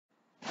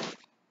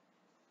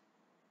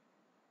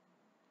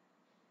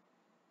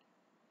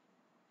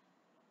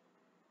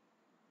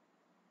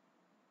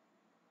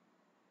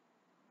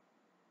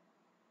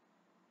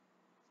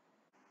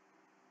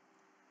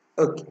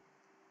Okay.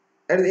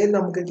 ഇനി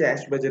നമുക്ക്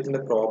cash ബഡ്ജറ്റിന്റെ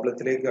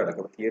പ്രോബ്ലത്തിലേക്ക്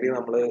കടക്കാം. തിയറി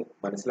നമ്മൾ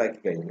മനസ്സിലാക്കി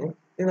കഴിഞ്ഞു.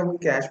 ഇനി നമുക്ക്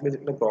ക്യാഷ്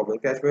ബഡ്ജറ്റിന്റെ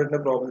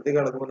പ്രോബ്ലത്തിലേക്ക്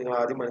കടക്കുമ്പോൾ നിങ്ങൾ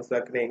ആദ്യം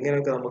മനസ്സിലാക്കുന്നത്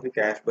എങ്ങനെയൊക്കെ നമുക്ക്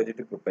ക്യാഷ്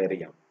ബഡ്ജറ്റ് പ്രിപ്പയർ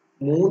ചെയ്യാം.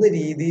 3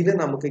 രീതിയിൽ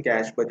നമുക്ക്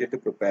ക്യാഷ് ബഡ്ജറ്റ്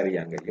പ്രിപ്പയർ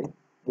ചെയ്യാൻ കഴിയും.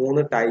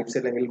 3 ടൈപ്സ്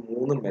അല്ലെങ്കിൽ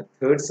 3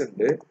 മെത്തേഡ്സ്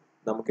ഉണ്ട്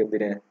നമുക്ക്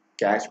എന്തിന്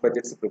ക്യാഷ്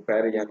ബഡ്ജറ്റ്സ്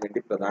പ്രിപ്പയർ ചെയ്യാൻ വേണ്ടി.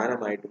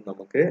 പ്രധാനമായിട്ടും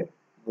നമുക്ക്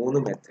 3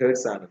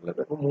 മെത്തേഡ്സ്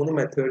ആണുള്ളത്. അപ്പോൾ 3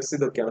 മെത്തേഡ്സ്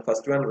ഇതൊക്കെയാണ്.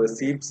 First one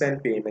receipts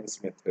and payments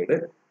method,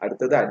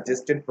 അടുത്തത്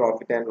adjusted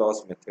profit and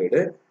loss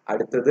method,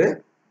 അടുത്തത്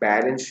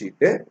ബാലൻസ്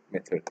ഷീറ്റ്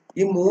മെത്തേഡ്.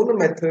 ഈ 3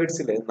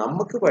 മെത്തേഡ്സിൽ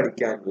നമുക്ക്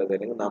പഠിക്കാനുള്ളത്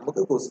അല്ലെങ്കിൽ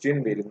നമുക്ക് ക്വസ്റ്റ്യൻ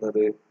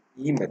വരുന്നത്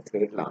ഈ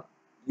മെത്തേഡിലാണ്.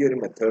 ഈ ഒരു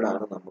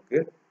മെത്തേഡാണ് നമുക്ക്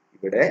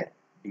ഇവിടെ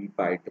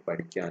ഡീപ്പായിട്ട്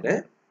പഠിക്കാൻ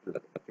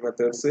ഉള്ളത്. മറ്റു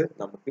മെത്തേഡ്സ്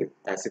നമുക്ക്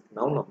ആസ് ഇറ്റ്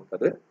നൗ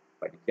നമുക്കത്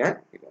പഠിക്കാൻ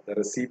ഇല്ല.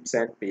 റിസീപ്റ്റ്സ്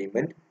ആൻഡ്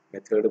പേയ്മെന്റ്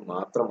മെത്തേഡ്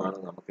മാത്രമാണ്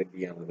നമുക്ക് എന്ത്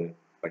ചെയ്യാനുള്ളത്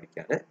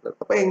പഠിക്കാൻ ഉള്ളത്.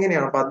 അപ്പൊ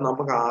എങ്ങനെയാണ്? അപ്പൊ അത്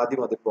നമുക്ക്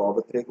ആദ്യം അത്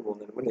പ്രോബ്ലത്തിലേക്ക്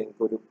പോകുന്നതിന് മുമ്പ്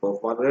നിങ്ങൾക്ക് ഒരു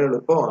വളരെ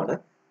എളുപ്പമാണ്.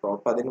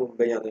 അതിന്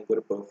മുമ്പേ ഞാൻ നിങ്ങൾക്ക്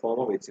ഒരു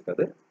പെർഫോമർ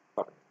വെച്ചിട്ടത്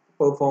പറഞ്ഞു.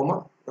 പെർഫോമർ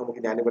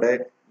നമുക്ക് ഞാനിവിടെ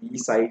ഈ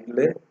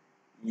സൈഡില്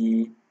ഈ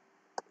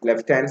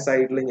ലെഫ്റ്റ് ഹാൻഡ്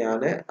സൈഡിൽ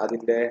ഞാൻ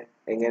അതിന്റെ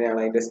എങ്ങനെയാണ്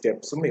അതിന്റെ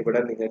സ്റ്റെപ്സും ഇവിടെ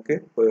നിങ്ങൾക്ക്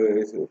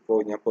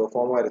ഞാൻ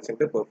പെർഫോമർ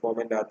വരച്ചിട്ട്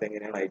പെർഫോമറിന്റെ അകത്ത്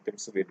എങ്ങനെയാണ്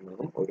ഐറ്റംസ്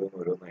വരുന്നതും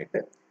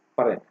ഓരോന്നായിട്ട്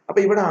പറയാം. അപ്പൊ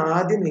ഇവിടെ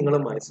ആദ്യം നിങ്ങൾ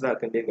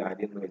മനസ്സിലാക്കേണ്ട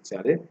കാര്യം എന്ന്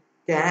വെച്ചാൽ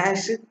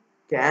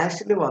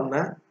ക്യാഷിൽ വന്ന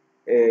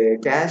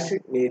ക്യാഷ്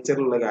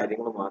നേച്ചറിലുള്ള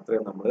കാര്യങ്ങൾ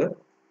മാത്രമേ നമ്മൾ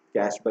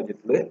ക്യാഷ്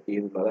ബഡ്ജറ്റിൽ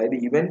ചെയ്യുന്നുള്ളൂ. അതായത്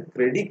even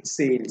credit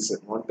sales,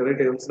 monetary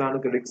ടേംസിലാണ്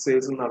credit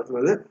sales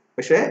നടത്തുന്നത്.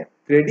 പക്ഷെ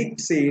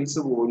ക്രെഡിറ്റ് സെയിൽസ്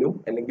പോലും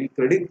അല്ലെങ്കിൽ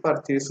ക്രെഡിറ്റ്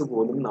പർച്ചേസ്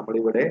പോലും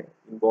നമ്മളിവിടെ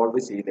ഇൻവോൾവ്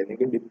ചെയ്യില്ല.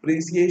 അല്ലെങ്കിൽ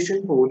ഡിപ്രീസിയേഷൻ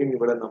പോലും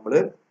ഇവിടെ നമ്മൾ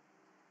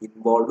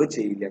ഇൻവോൾവ്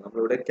ചെയ്യില്ല.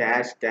 നമ്മളിവിടെ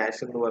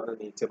ക്യാഷ് എന്ന് പറഞ്ഞ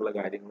നേച്ചറുള്ള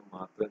കാര്യങ്ങൾ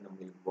മാത്രമേ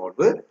നമ്മൾ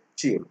ഇൻവോൾവ്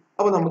ചെയ്യുള്ളൂ.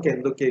 അപ്പൊ നമുക്ക്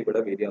എന്തൊക്കെയാണ്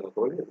ഇവിടെ വരിക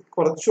എന്നൊക്കെ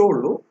കുറച്ചേ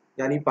ഉള്ളൂ.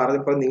 ഞാൻ ഈ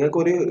പറഞ്ഞപ്പോൾ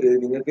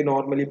നിങ്ങൾക്ക്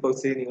നോർമലി ഇപ്പോൾ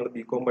നിങ്ങൾ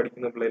ബികോം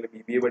പഠിക്കുന്ന പിള്ളേർ,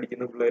 BBA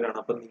പഠിക്കുന്ന പിള്ളേരാണ്.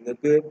 അപ്പൊ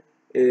നിങ്ങൾക്ക്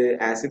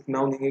ആസ് ഇഫ്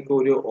നൗ നിങ്ങൾക്ക്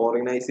ഒരു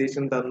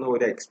ഓർഗനൈസേഷൻ തന്ന്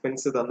ഒരു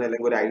എക്സ്പെൻസ് തന്ന്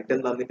അല്ലെങ്കിൽ ഒരു ഐറ്റം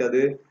തന്നിട്ട്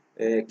അത്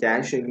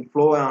ക്യാഷ്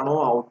ഇൻഫ്ലോ ആണോ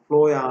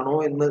ഔട്ട്ഫ്ലോ ആണോ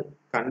എന്ന്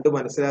കണ്ട്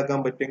മനസ്സിലാക്കാൻ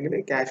പറ്റുമെങ്കിൽ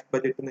ക്യാഷ്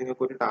ബഡ്ജറ്റ്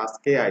നിങ്ങൾക്ക് ഒരു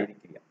ടാസ്കേ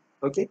ആയിരിക്കില്ല.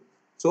 ഓക്കെ.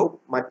 സോ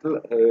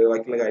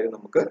ബാക്കിയുള്ള കാര്യം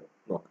നമുക്ക്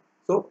നോക്കാം.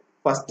 സോ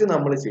ഫസ്റ്റ്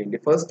നമ്മൾ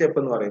ചെയ്യേണ്ടത് ഫസ്റ്റ് സ്റ്റെപ്പ്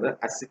എന്ന് പറയുന്നത്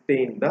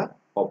അസിറ്റൈൻ the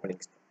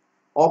opening stock.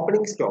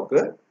 Opening stock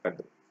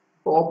കണ്ടുപിടിക്കും.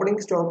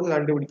 ഓപ്പണിംഗ് സ്റ്റോക്ക്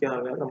കണ്ടുപിടിക്കാൻ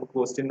പറഞ്ഞാൽ നമുക്ക്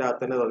ക്വസ്റ്റ്യൻ്റെ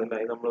അകത്ത് തന്നെ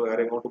തന്നിട്ടുണ്ടായി. നമ്മൾ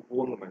വേറെ എങ്ങോട്ട്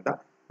പോകുന്നു വേണ്ട.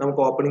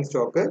 നമുക്ക് ഓപ്പണിംഗ്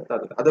സ്റ്റോക്ക്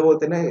തന്നിട്ട് അതുപോലെ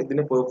തന്നെ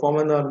ഇതിന്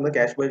പെർഫോമൻസ് എന്ന് പറയുന്നത്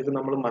ക്യാഷ് ബഡ്ജറ്റ്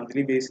നമ്മൾ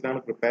മന്ത്ലി ബേസിലാണ്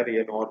പ്രിപ്പയർ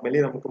ചെയ്യുക. നോർമലി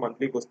നമുക്ക്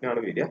മന്ത്ലി ക്വസ്റ്റ്യൻ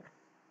ആണ് വരിക.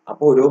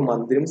 അപ്പോൾ ഓരോ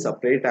മന്തിനും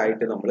സെപ്പറേറ്റ്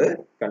ആയിട്ട് നമ്മൾ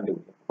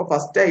കണ്ടുപിടിക്കും. അപ്പൊ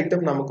ഫസ്റ്റ്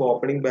ഐറ്റം നമുക്ക്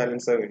ഓപ്പണിംഗ്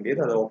ബാലൻസ് ആണ്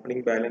വേണ്ടിയത്. അത്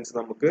ഓപ്പണിംഗ് ബാലൻസ്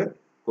നമുക്ക്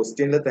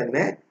ക്വസ്റ്റ്യനിൽ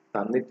തന്നെ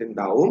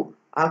തന്നിട്ടുണ്ടാവും.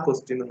 ആ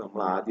ക്വസ്റ്റ്യന്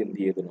നമ്മൾ ആദ്യം എന്ത്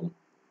ചെയ്യണം?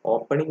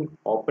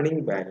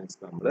 ഓപ്പണിംഗ് ബാലൻസ്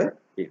നമ്മൾ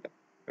ചെയ്യണം.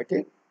 ഓക്കെ.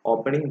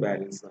 ഓപ്പണിംഗ്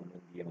ബാലൻസ് നമ്മൾ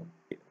എന്ത് ചെയ്യണം?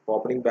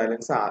 ഓപ്പണിംഗ്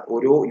ബാലൻസ്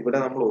ഇവിടെ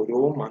നമ്മൾ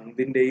ഓരോ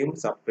മന്തിന്റെയും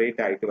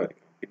സെപ്പറേറ്റ് ആയിട്ട്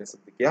വരയ്ക്കണം. പിന്നെ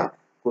ശ്രദ്ധിക്കുക,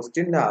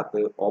 ക്വസ്റ്റ്യൻ്റെ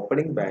അകത്ത്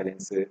ഓപ്പണിംഗ്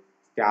ബാലൻസ്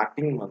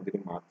സ്റ്റാർട്ടിംഗ് മന്തിന്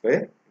മാത്രമേ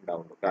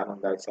ഉണ്ടാവുള്ളൂ. കാരണം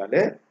എന്താ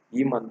വെച്ചാല്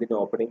ഈ മന്തിന്റെ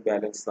ഓപ്പണിംഗ്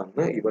ബാലൻസ്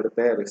തന്ന്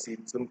ഇവിടുത്തെ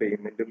റെസീപ്റ്റ്സും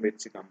പേയ്മെന്റും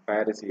വെച്ച്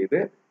കമ്പയർ ചെയ്ത്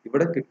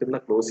ഇവിടെ കിട്ടുന്ന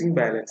ക്ലോസിംഗ്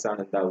ബാലൻസ്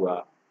ആണ് എന്താവുക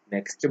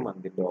നെക്സ്റ്റ്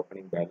മന്തിന്റെ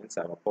ഓപ്പണിംഗ് ബാലൻസ്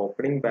ആവുക. അപ്പൊ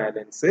ഓപ്പണിംഗ്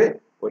ബാലൻസ്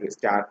ഒരു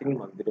സ്റ്റാർട്ടിംഗ്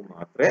മന്തിന്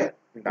മാത്രമേ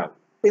ഉണ്ടാവൂ.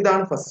 അപ്പൊ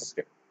ഇതാണ് ഫസ്റ്റ്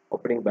സ്റ്റെപ്പ്,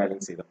 ഓപ്പണിംഗ്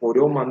ബാലൻസ് ചെയ്ത്.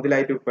 ഓരോ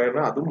മന്തിലായിട്ട് പ്രിപ്പയർ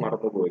അതും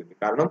മറന്നു പോയത്.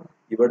 കാരണം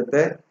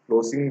ഇവിടുത്തെ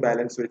ക്ലോസിംഗ്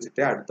ബാലൻസ്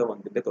വെച്ചിട്ട് അടുത്ത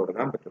മന്തിന്റെ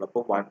തുടങ്ങാൻ പറ്റുള്ളൂ.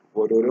 അപ്പൊ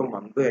ഓരോരോ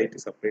മന്ത് ആയിട്ട്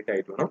സെപ്പറേറ്റ്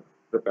ആയിട്ട് വേണം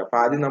പ്രിപ്പയർ. അപ്പൊ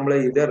ആദ്യം നമ്മൾ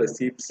ഇത്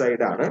റെസീപ്റ്റ്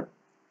സൈഡ് ആണ്,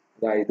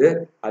 അതായത്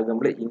അത്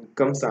നമ്മൾ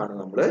ഇൻകംസ് ആണ്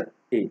നമ്മൾ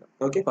ചെയ്യുന്നത്.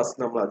 ഓക്കെ. ഫസ്റ്റ്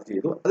നമ്മൾ അത്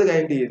ചെയ്തു. അത്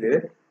കഴിഞ്ഞിട്ട് ചെയ്ത്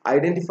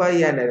identify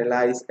and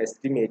analyse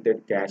estimated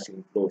cash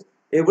inflows.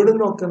 എവിടെ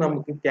നിന്നൊക്കെ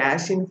നമുക്ക്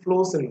ക്യാഷ്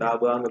ഇൻഫ്ലോസ്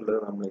ഉണ്ടാവുക എന്നുള്ളത്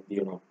നമ്മൾ എന്ത്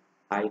ചെയ്യണം?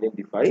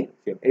 ഐഡന്റിഫൈ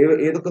ചെയ്യണം.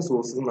 ഏതൊക്കെ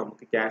സോഴ്സിൽ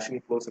നമുക്ക് ക്യാഷ്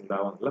ഇൻഫ്ലോസ്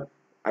ഉണ്ടാവുക എന്നുള്ളത്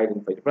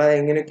ഐഡന്റിഫൈ ചെയ്യും. അപ്പോൾ അത്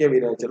എങ്ങനെയൊക്കെയാണ്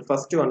വരിക വെച്ചാൽ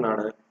ഫസ്റ്റ്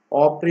വണ്ണാണ്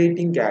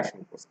ഓപ്പറേറ്റിംഗ് ക്യാഷ്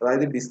ഇൻഫ്ലോസ്.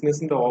 അതായത്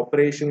ബിസിനസിന്റെ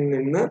ഓപ്പറേഷനിൽ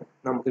നിന്ന്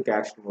നമുക്ക്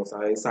ക്യാഷ് ഇൻഫ്ലോസ്,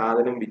 അതായത്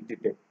സാധനം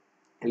വിറ്റിട്ട്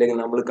അല്ലെങ്കിൽ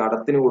നമ്മൾ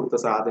കടത്തിന് കൊടുത്ത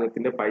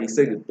സാധനത്തിന്റെ പൈസ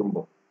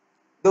കിട്ടുമ്പോൾ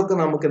ഇതൊക്കെ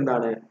നമുക്ക്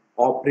എന്താണ്?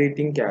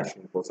 ഓപ്പറേറ്റിംഗ് ക്യാഷ്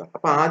ഇൻഫ്ലോസ് ആണ്.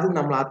 അപ്പൊ ആദ്യം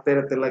നമ്മൾ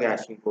അത്തരത്തിലുള്ള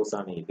ക്യാഷ് ഇൻഫ്ലോസ്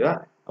ആണ് എഴുതുക.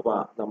 അപ്പൊ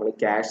നമ്മൾ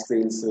ക്യാഷ്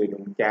സെയിൽസ്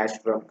വരും, cash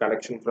from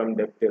collection from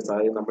debtors.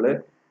 അതായത് നമ്മൾ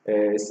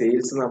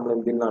സെയിൽസ് നമ്മൾ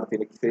എന്തെങ്കിലും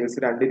നടത്തി, സെയിൽസ്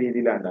രണ്ട്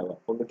രീതിയിലാണ് ഉണ്ടാവുക.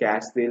 ഒന്ന്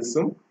ക്യാഷ്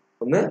സെയിൽസും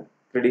ഒന്ന്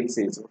ക്രെഡിറ്റ്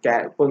സെയിൽസും.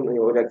 ഇപ്പൊ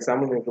ഒരു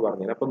എക്സാമ്പിൾ നിങ്ങൾക്ക്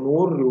പറഞ്ഞുതരാം. അപ്പൊ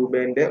 100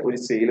 രൂപേന്റെ ഒരു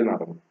സെയിൽ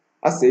നടന്നു.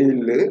 ആ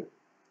സെയിലില്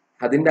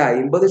അതിന്റെ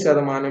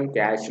 50%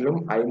 ക്യാഷിലും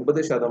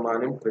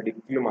 50%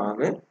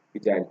 ക്രെഡിറ്റിലുമാണ്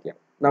വിചാരിക്കുക.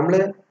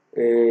 നമ്മള്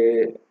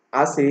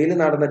ആ സെയിൽ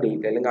നടന്ന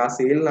ഡേറ്റ് അല്ലെങ്കിൽ ആ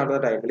സെയിൽ നടന്ന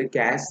ടൈമിൽ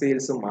ക്യാഷ്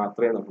സെയിൽസ്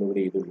മാത്രമേ നമ്മൾ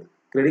ഇവിടെ ചെയ്തുള്ളൂ.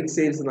 ക്രെഡിറ്റ്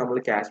സെയിൽസ് നമ്മൾ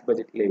ക്യാഷ്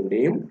ബഡ്ജറ്റിൽ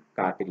എവിടെയും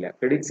കാട്ടില്ല.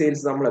 ക്രെഡിറ്റ്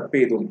സെയിൽസ് നമ്മൾ എപ്പോൾ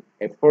ചെയ്തും?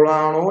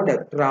 എപ്പോഴാണോ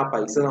ഡെപ്റ്റർ ആ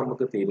പൈസ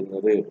നമുക്ക്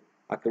തരുന്നത്,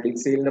 ആ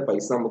ക്രെഡിറ്റ് സെയിലിന്റെ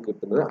പൈസ നമുക്ക്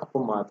കിട്ടുന്നത്,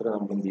 അപ്പം മാത്രമേ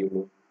നമ്മൾ എന്ത്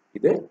ചെയ്യുള്ളൂ?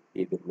 ഇത്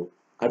ചെയ്തുള്ളൂ.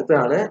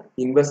 അടുത്താണ്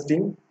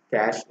investing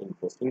cash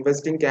inflows.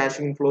 Investing cash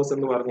inflows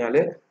എന്ന് പറഞ്ഞാൽ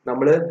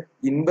നമ്മൾ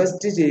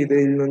ഇൻവെസ്റ്റ്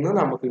ചെയ്തതിൽ നിന്ന്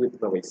നമുക്ക്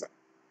കിട്ടുന്ന പൈസ.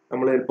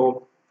 നമ്മൾ ഇപ്പോൾ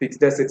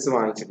ഫിക്സ്ഡ് അസറ്റ്സ്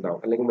വാങ്ങിച്ചിട്ടുണ്ടാവും,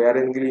 അല്ലെങ്കിൽ വേറെ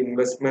എന്തെങ്കിലും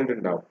ഇൻവെസ്റ്റ്മെന്റ്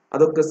ഉണ്ടാവും.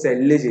 അതൊക്കെ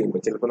സെല്ല്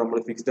ചെയ്യുമ്പോൾ ചിലപ്പോൾ നമ്മൾ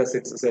ഫിക്സ്ഡ്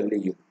അസറ്റ്സ് സെല്ല്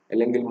ചെയ്യും,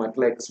 അല്ലെങ്കിൽ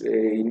മറ്റുള്ള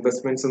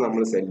ഇൻവെസ്റ്റ്മെന്റ്സ്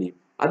നമ്മൾ സെല്ല് ചെയ്യും.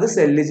 അത്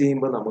സെല്ല്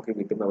ചെയ്യുമ്പോൾ നമുക്ക്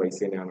കിട്ടുന്ന പൈസ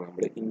തന്നെയാണ്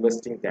നമ്മൾ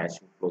ഇൻവെസ്റ്റിംഗ് ക്യാഷ്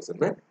ഇൻഫ്ലോസ്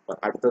എന്ന്.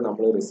 അടുത്ത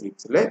നമ്മൾ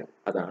റിസീപ്റ്റ്സിൽ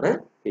അതാണ്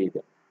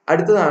എഴുതുക.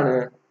 അടുത്തതാണ്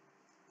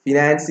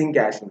financing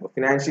cash inflow.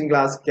 Financing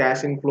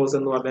cash inflows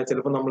എന്ന് പറഞ്ഞാൽ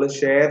ചിലപ്പോൾ നമ്മൾ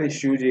ഷെയർ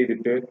ഇഷ്യൂ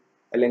ചെയ്തിട്ട്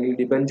അല്ലെങ്കിൽ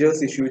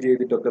ഡിബഞ്ചേഴ്സ് ഇഷ്യൂ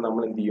ചെയ്തിട്ടൊക്കെ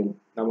നമ്മൾ എന്ത് ചെയ്യും,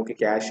 നമുക്ക്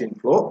ക്യാഷ്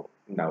ഇൻഫ്ലോ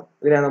ഉണ്ടാവും.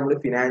 ഇതിനാണ് നമ്മൾ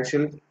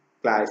ഫിനാൻഷ്യൽ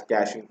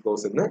ക്യാഷ്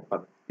ഇൻഫ്ലോസ് എന്ന്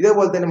പറയുന്നത്.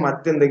 ഇതേപോലെ തന്നെ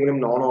മറ്റെന്തെങ്കിലും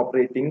നോൺ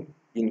ഓപ്പറേറ്റിംഗ്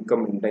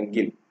ഇൻകം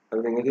ഉണ്ടെങ്കിൽ അത്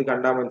നിങ്ങൾക്ക്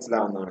കണ്ടാൽ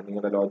മനസ്സിലാവുന്നതാണ്,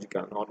 നിങ്ങളുടെ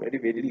ലോജിക്കാണ്. നോർമലി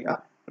വരില്ല,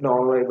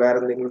 നോർമലി വേറെ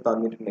എന്തെങ്കിലും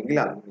തന്നിട്ടുണ്ടെങ്കിൽ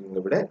അത് നിങ്ങൾ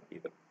ഇവിടെ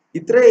എഴുതും.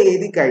 ഇത്ര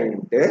എഴുതി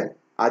കഴിഞ്ഞിട്ട്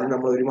ആദ്യം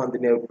നമ്മൾ ഒരു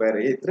മന്തിനെ പ്രിപ്പയർ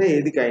ചെയ്യുക. ഇത്ര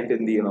എഴുതി കഴിഞ്ഞിട്ട്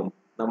എന്ത് ചെയ്യണം,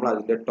 നമ്മൾ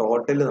അതിന്റെ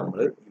ടോട്ടൽ നമ്മൾ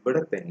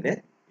ഇവിടെ തന്നെ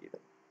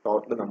എഴുതും.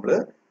 ടോട്ടൽ നമ്മൾ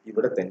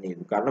ഇവിടെ തന്നെ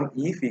എഴുതും. കാരണം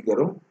ഈ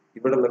ഫിഗറും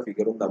ഇവിടെയുള്ള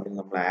ഫിഗറും തമ്മിൽ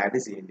നമ്മൾ ആഡ്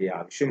ചെയ്യേണ്ട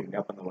ആവശ്യമില്ല.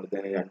 അപ്പൊ നമ്മൾ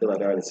ഇതിനെ രണ്ട്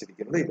വര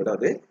വരച്ചിരിക്കുന്നത് ഇവിടെ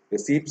അത്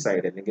റിസീപ്റ്റ്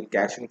സൈഡ് അല്ലെങ്കിൽ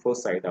ക്യാഷ് ഇൻഫ്ലോ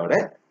സൈഡ് അവിടെ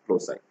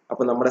ക്ലോസ് ആയി.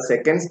 അപ്പൊ നമ്മുടെ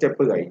സെക്കൻഡ്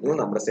സ്റ്റെപ്പ് കഴിഞ്ഞു.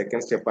 നമ്മുടെ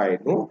സെക്കൻഡ് സ്റ്റെപ്പ്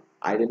ആയിരുന്നു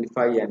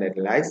identify and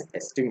analyse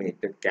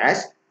estimated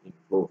cash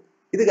inflow.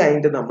 ഇത്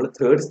കഴിഞ്ഞിട്ട് നമ്മൾ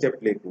തേർഡ്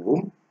സ്റ്റെപ്പിലേക്ക്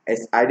പോകും.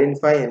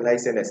 Identify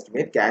analyse and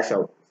estimate cash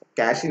out.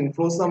 Cash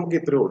inflows നമുക്ക്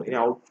ഇത്രയേ ഉള്ളൂ. ഇനി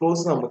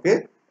ഔട്ട്ഫ്ലോസ് നമുക്ക്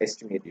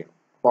എസ്റ്റിമേറ്റ് ചെയ്യണം.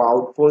 അപ്പോൾ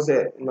ഔട്ട്ഫ്ലോസ്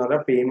എന്ന്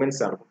പറഞ്ഞാൽ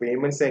പേയ്മെന്റ്സ് ആണ്.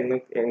 പേയ്മെന്റ്സ്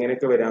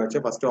എങ്ങനെയൊക്കെ വരാന്ന്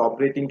വെച്ചാൽ ഫസ്റ്റ്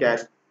ഓപ്പറേറ്റിംഗ്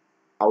ക്യാഷ്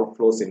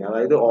ഔട്ട്ഫ്ലോസിന്,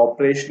 അതായത്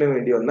ഓപ്പറേഷന്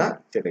വേണ്ടി വന്ന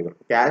ചെലവുകൾ.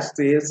 ക്യാഷ്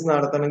സെയിൽസ്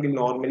നടത്തണമെങ്കിൽ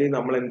നോർമലി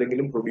നമ്മൾ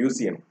എന്തെങ്കിലും പ്രൊഡ്യൂസ്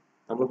ചെയ്യണം.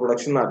 നമ്മൾ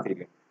പ്രൊഡക്ഷൻ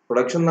നടത്തിയില്ല.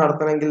 പ്രൊഡക്ഷൻ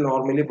നടത്തണമെങ്കിൽ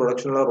നോർമലി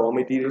പ്രൊഡക്ഷനുള്ള റോ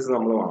മെറ്റീരിയൽസ്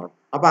നമ്മൾ വാങ്ങണം.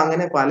 അപ്പൊ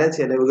അങ്ങനെ പല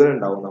ചെലവുകൾ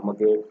ഉണ്ടാവും.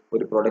 നമുക്ക്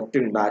ഒരു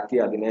പ്രൊഡക്റ്റ് ഉണ്ടാക്കി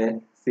അതിനെ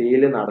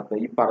സെയിൽ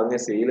നടത്തുന്ന, ഈ പറഞ്ഞ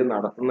സെയിൽ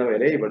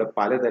നടത്തുന്നവരെ ഇവിടെ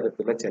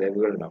പലതരത്തിലുള്ള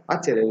ചെലവുകൾ ഉണ്ടാവും. ആ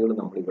ചെലവുകൾ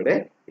നമ്മൾ ഇവിടെ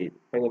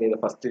എങ്ങനെയാണ്,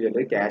 ഫസ്റ്റ്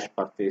ചെലവ് ക്യാഷ്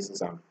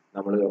പർച്ചേസസ് ആണ്.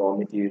 നമ്മൾ റോ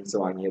മെറ്റീരിയൽസ്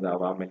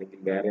വാങ്ങിയതാവാം, അല്ലെങ്കിൽ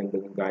വേറെ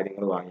എന്തെങ്കിലും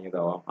കാര്യങ്ങൾ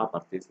വാങ്ങിയതാവാം. ആ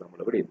പർച്ചേസ് നമ്മൾ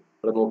ഇവിടെ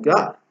ഇവിടെ നോക്കുക,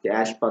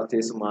 ക്യാഷ്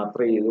പർച്ചേസ്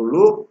മാത്രമേ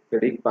ചെയ്തുള്ളൂ.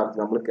 ക്രെഡിറ്റ്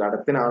പർച്ചേസ് നമ്മൾ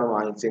കടത്തിനാണ്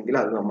വാങ്ങിച്ചെങ്കിൽ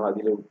അത് നമ്മൾ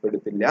അതിൽ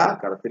ഉൾപ്പെടുത്തില്ല.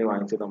 കടത്തിന്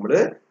വാങ്ങിച്ചത് നമ്മൾ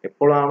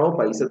എപ്പോഴാണോ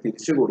പൈസ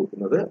തിരിച്ചു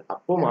കൊടുക്കുന്നത്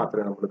അപ്പോൾ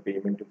മാത്രമേ നമ്മൾ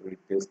പേയ്മെന്റ്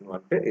ക്രെഡിറ്റേഴ്സ് എന്ന്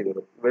പറഞ്ഞിട്ട്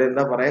എഴുതുള്ളൂ. ഇവിടെ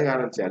എന്താ പറയാൻ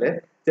കാരണം വെച്ചാല്,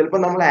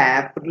 ചിലപ്പോൾ നമ്മൾ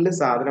ആപ്പിളിൽ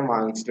സാധനം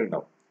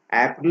വാങ്ങിച്ചിട്ടുണ്ടാവും.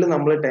 ആപ്പിളിൽ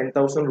നമ്മൾ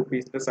 10,000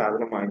 റുപ്പീസിന്റെ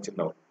സാധനം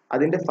വാങ്ങിച്ചിട്ടുണ്ടാവും.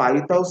 അതിന്റെ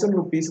 5,000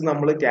 റുപ്പീസ്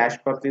നമ്മൾ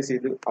ക്യാഷ് പർച്ചേസ്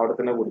ചെയ്ത് അവിടെ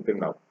തന്നെ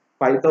കൊടുത്തിട്ടുണ്ടാവും.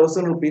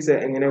 5,000 റുപ്പീസ്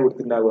എങ്ങനെ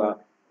കൊടുത്തിട്ടുണ്ടാവുക,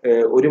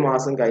 ഒരു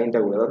മാസം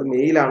കഴിഞ്ഞിട്ടാവുക, അതായത്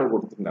മെയിലാണ്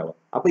കൊടുത്തിട്ടുണ്ടാവുക.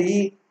 അപ്പൊ ഈ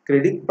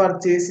ക്രെഡിറ്റ്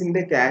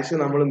പർച്ചേസിന്റെ ക്യാഷ്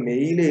നമ്മൾ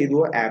മെയിൽ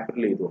എഴുതുവോ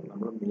ആപ്പിളിൽ എഴുതുവോ,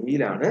 നമ്മൾ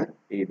മെയിലാണ്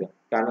എഴുതുക.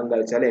 കാരണം എന്താ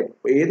വെച്ചാൽ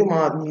ഏത്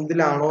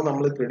മന്തിലാണോ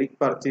നമ്മൾ ക്രെഡിറ്റ്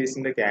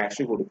പർച്ചേസിന്റെ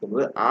ക്യാഷ്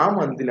കൊടുക്കുന്നത് ആ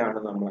മന്തിലാണ്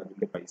നമ്മൾ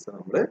അതിന്റെ പൈസ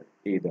നമ്മൾ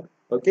എഴുതുക.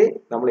 ഓക്കെ,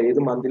 നമ്മൾ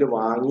ഏത് മന്തിൽ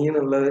വാങ്ങി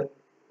എന്നുള്ളത്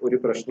ഒരു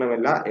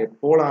പ്രശ്നമല്ല.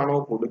 എപ്പോഴാണോ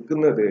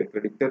കൊടുക്കുന്നത്,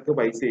 ക്രെഡിറ്റർക്ക്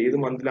പൈസ ഏത്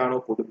മന്തിലാണോ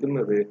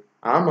കൊടുക്കുന്നത്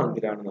ആ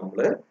മന്തിലാണ് നമ്മൾ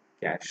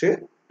ക്യാഷ്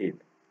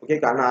എഴുതുക. ഓക്കെ,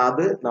 കാരണം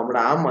അത് നമ്മുടെ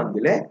ആ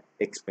മന്തിലെ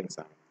എക്സ്പെൻസ്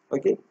ആണ്.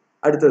 ഓക്കെ,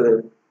 അടുത്തത്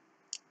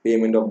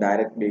പേയ്മെന്റ് ഓഫ്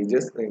ഡയറക്ട്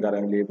വേജസ്.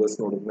 നിങ്ങൾക്കറിയാം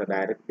ലേബേഴ്സിന് കൊടുക്കുന്ന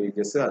ഡയറക്ട്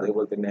വേജസ്,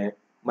 അതേപോലെ തന്നെ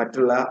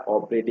മറ്റുള്ള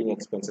operating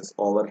expenses,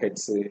 over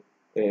heads,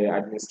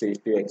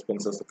 administrative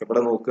expenses ഒക്കെ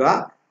ഇവിടെ നോക്കുക.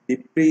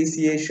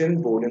 ഡിപ്രീസിയേഷൻ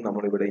പോലും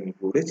നമ്മൾ ഇവിടെ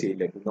ഇൻക്ലൂഡ്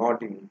ചെയ്യില്ല. Do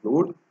not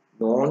include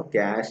non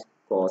cash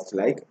cost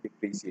like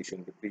depreciation.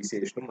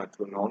 ഡിപ്രീസിയേഷനും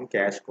മറ്റു നോൺ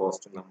ക്യാഷ്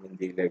കോസ്റ്റും നമ്മൾ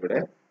എന്ത് ചെയ്യില്ല, ഇവിടെ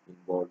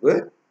ഇൻവോൾവ്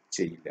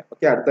ചെയ്യില്ല.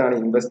 ഓക്കെ, അടുത്താണ്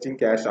investing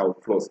cash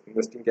outflows.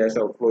 Investing cash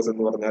outflows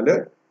എന്ന് പറഞ്ഞാൽ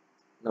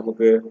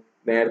നമുക്ക്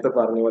നേരത്തെ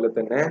പറഞ്ഞ പോലെ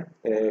തന്നെ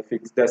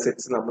ഫിക്സ്ഡ്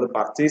അസറ്റ്സ് നമ്മൾ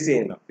പർച്ചേസ്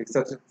ചെയ്യുന്ന ഫിക്സ്ഡ്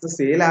അസറ്റ്സ്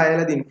സെയിൽ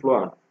ആയാൽ അത് ഇൻഫ്ലോ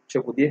ആണ്. പക്ഷെ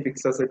പുതിയ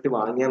ഫിക്സ്ഡ് അസറ്റ്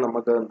വാങ്ങിയാൽ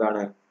നമുക്ക്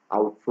എന്താണ്,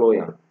 ഔട്ട്ഫ്ലോ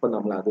ആണ്. അപ്പൊ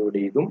നമ്മൾ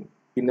അതോടെ ഇതും.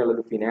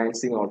 പിന്നുള്ളത്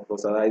ഫിനാൻസിങ്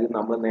ഔട്ട്ഫ്ലോസ്, അതായത്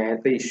നമ്മൾ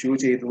നേരത്തെ ഇഷ്യൂ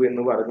ചെയ്തു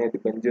എന്ന് പറഞ്ഞ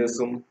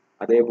ഡിബഞ്ചേഴ്സും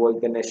അതേപോലെ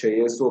തന്നെ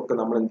ഷെയർസും ഒക്കെ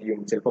നമ്മൾ എന്ത്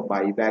ചെയ്യും, ചിലപ്പോൾ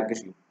ബൈബാക്ക്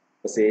ചെയ്യും.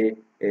 സേ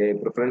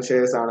പ്രിഫറൻസ്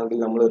ഷെയർസ് ആണെങ്കിൽ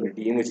നമ്മൾ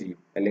റിഡീം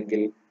ചെയ്യും,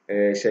 അല്ലെങ്കിൽ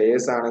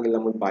ഷെയർസ് ആണെങ്കിൽ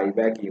നമ്മൾ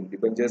ബൈബാക്ക് ചെയ്യും,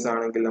 ഡിബഞ്ചേഴ്സ്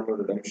ആണെങ്കിൽ നമ്മൾ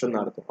റിഡംഷൻ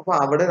നടത്തും. അപ്പൊ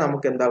അവിടെ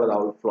നമുക്ക് എന്താ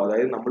ഔട്ട്ഫ്ലോ,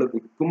 അതായത് നമ്മൾ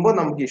വിൽക്കുമ്പോൾ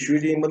നമുക്ക് ഇഷ്യൂ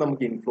ചെയ്യുമ്പോൾ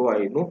നമുക്ക് ഇൻഫ്ലോ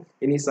ആയിരുന്നു.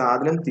 ഇനി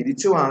സാധനം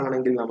തിരിച്ചു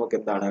വാങ്ങണമെങ്കിൽ നമുക്ക്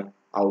എന്താണ്,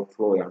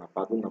 ഔട്ട്ഫ്ലോ ആണ്.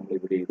 അപ്പൊ അതും നമ്മൾ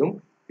ഇവിടെ ചെയ്തും.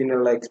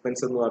 പിന്നെയുള്ള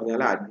എക്സ്പെൻസ് എന്ന്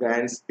പറഞ്ഞാൽ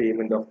advance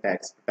payment of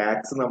tax.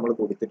 Tax നമ്മൾ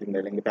കൊടുത്തിട്ടുണ്ട്,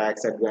 അല്ലെങ്കിൽ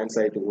ടാക്സ് അഡ്വാൻസ്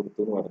ആയിട്ട്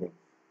കൊടുത്തു എന്ന് പറഞ്ഞു.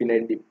 പിന്നെ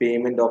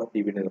പേയ്മെന്റ് ഓഫ്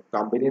ഡിവിഡൻഡ്.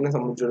 കമ്പനിയെ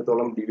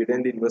സംബന്ധിച്ചിടത്തോളം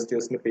ഡിവിഡൻഡ്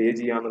ഇൻവെസ്റ്റേഴ്സിന് പേ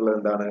ചെയ്യാന്നുള്ളത്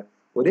എന്താണ്,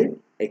 ഒരു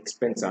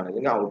എക്സ്പെൻസ് ആണ്,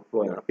 അല്ലെങ്കിൽ ഔട്ട്ഫ്ലോ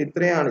ആണ്. അപ്പൊ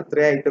ഇത്രയാണ്.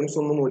 ഇത്രയും ഐറ്റംസ്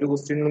ഒന്നും ഒരു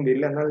ക്വസ്റ്റ്യനിലും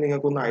വരില്ല. എന്നാൽ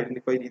നിങ്ങൾക്ക് ഒന്ന്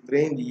ഐഡന്റിഫൈ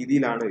ഇത്രയും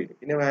രീതിയിലാണ് വരും.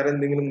 പിന്നെ വേറെ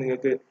എന്തെങ്കിലും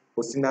നിങ്ങൾക്ക്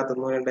ക്വസ്റ്റ്യൻ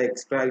അകത്തുനിന്ന് വേണ്ട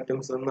എക്സ്ട്രാ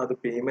ഐറ്റംസ് ഒന്നും അത്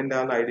പേയ്മെന്റ്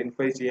ആണ്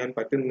ഐഡന്റിഫൈ ചെയ്യാൻ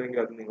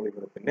പറ്റുന്നെങ്കിൽ അത് നിങ്ങൾ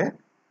ഇവിടെ തന്നെ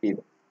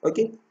ചെയ്തു.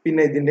 ഓക്കെ,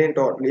 പിന്നെ ഇതിന്റെയും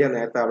ടോട്ടൽ ചെയ്യുക.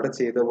 നേരത്തെ അവിടെ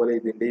ചെയ്ത പോലെ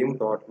ഇതിന്റെയും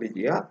ടോട്ടൽ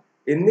ചെയ്യുക.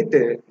 എന്നിട്ട്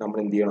നമ്മൾ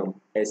എന്ത് ചെയ്യണം,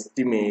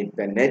 estimate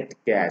the net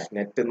cash.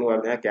 Net എന്ന്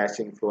പറഞ്ഞാൽ cash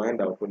inflow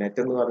and outflow. Net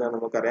എന്ന് പറഞ്ഞാൽ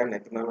നമുക്കറിയാം,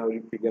 നെറ്റ് എന്ന് പറഞ്ഞാൽ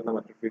ഒരു ഫിഗറിനെ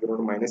മറ്റൊരു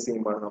ഫിഗറോട് മൈനസ്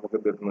ചെയ്യുമ്പോഴാണ് നമുക്ക്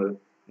കിട്ടുന്നത്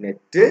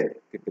നെറ്റ്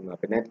കിട്ടുന്നത്.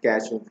 അപ്പൊ നെറ്റ്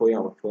ക്യാഷ് ഇൻഫ്ലോയും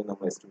ഔട്ട്ഫ്ലോയും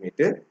നമ്മൾ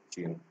എസ്റ്റിമേറ്റ്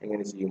ചെയ്യണം.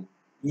 എങ്ങനെ ചെയ്യും,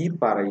 ഈ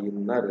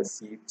പറയുന്ന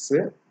റെസീപ്റ്റ്സ്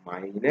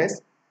മൈനസ്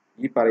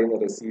ഈ പറയുന്ന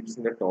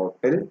റെസീപ്റ്റ്സിന്റെ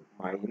total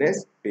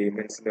minus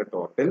പേയ്മെന്റ്സിന്റെ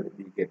total,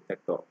 we get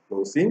the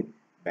closing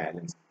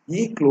balance.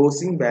 ഈ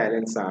ക്ലോസിംഗ്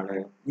ബാലൻസ് ആണ്,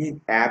 ഈ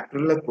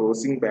ഏപ്രിലിലെ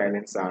ക്ലോസിംഗ്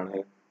ബാലൻസ് ആണ്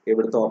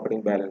എവിടുത്തെ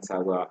ഓപ്പണിംഗ് ബാലൻസ്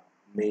ആവുക,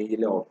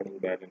 മെയിലെ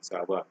ഓപ്പണിംഗ് ബാലൻസ്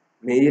ആവുക.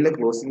 മെയിലെ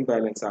ക്ലോസിംഗ്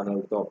ബാലൻസ് ആണ്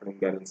എവിടുത്തെ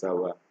ഓപ്പണിംഗ് ബാലൻസ്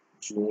ആവുക,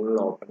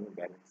 ജൂണിലെ ഓപ്പണിംഗ്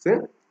ബാലൻസ്.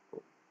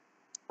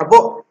 അപ്പോ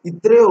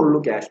ഇത്രയേ ഉള്ളൂ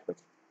ക്യാഷ്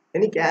ബഡ്ജറ്റ്.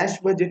 ഇനി ക്യാഷ്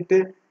ബഡ്ജറ്റ്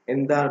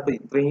എന്താണ്? ഇപ്പൊ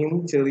ഇത്രയും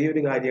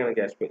ചെറിയൊരു കാര്യമാണ്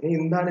ക്യാഷ് ബഡ്ജറ്റ്. ഇനി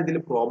എന്താണ് ഇതിൽ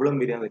പ്രോബ്ലം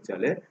വരിക എന്ന്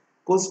വെച്ചാല്,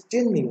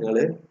 ക്വസ്റ്റ്യൻ നിങ്ങൾ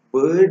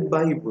വേർഡ്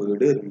ബൈ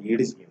വേർഡ്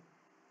റീഡ് ചെയ്യണം.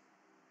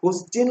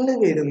 ക്വസ്റ്റ്യനിൽ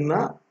വരുന്ന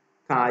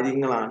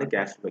കാര്യങ്ങളാണ്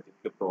ക്യാഷ്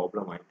ബഡ്ജറ്റിൽ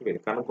പ്രോബ്ലം ആയിട്ട്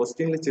വരും. കാരണം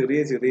ക്വസ്റ്റ്യനിൽ ചെറിയ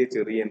ചെറിയ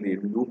ചെറിയ എന്ത്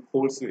ചെയ്യും, ലൂപ്പ്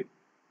ഹോൾസ് വരും.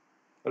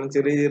 കാരണം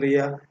ചെറിയ ചെറിയ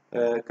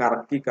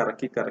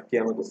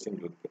കറക്കിയാണ് ക്വസ്റ്റ്യൻ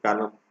ചോദിക്കുക.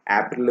 കാരണം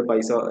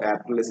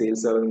ആപ്പിളിൽ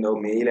സെയിൽസ് ഉണ്ടാവും,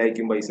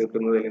 മെയിലായിരിക്കും പൈസ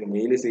കിട്ടുന്നത്, അല്ലെങ്കിൽ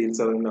മെയിൽ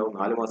സെയിൽസ് ഉണ്ടാവും,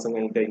 4 മാസം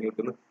കഴിഞ്ഞിട്ടായിരിക്കും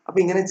കിട്ടുന്നത്. അപ്പൊ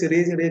ഇങ്ങനെ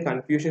ചെറിയ ചെറിയ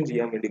കൺഫ്യൂഷൻ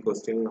ചെയ്യാൻ വേണ്ടി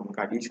ക്വസ്റ്റ്യനിൽ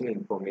നമുക്ക് അഡീഷണൽ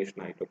ഇൻഫർമേഷൻ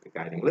ആയിട്ടൊക്കെ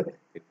കാര്യങ്ങൾ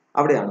കിട്ടും.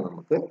 അവിടെയാണ്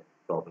നമുക്ക്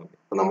പ്രോബ്ലം.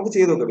 അപ്പൊ നമുക്ക്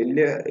ചെയ്ത് നോക്കാം.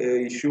 വലിയ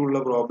ഇഷ്യൂ ഉള്ള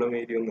പ്രോബ്ലം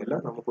ഏരിയ ഒന്നുമില്ല.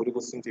 നമുക്ക് ഒരു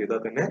ക്വസ്റ്റ്യൻ ചെയ്താൽ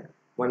തന്നെ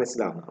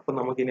മനസ്സിലാവുന്നത്. അപ്പൊ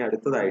നമുക്ക് ഇനി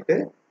അടുത്തതായിട്ട്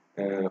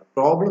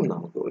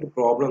ഒരു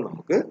പ്രോബ്ലം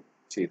നമുക്ക്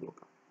ചെയ്തു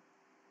നോക്കാം.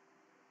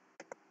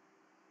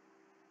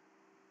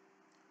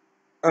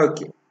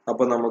 ഓക്കെ,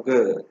 അപ്പൊ നമുക്ക്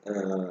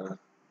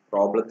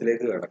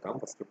പ്രോബ്ലത്തിലേക്ക് കിടക്കാം.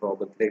 ഫസ്റ്റ്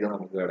പ്രോബ്ലത്തിലേക്ക്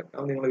നമുക്ക്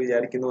കിടക്കാം. നിങ്ങൾ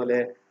വിചാരിക്കുന്ന പോലെ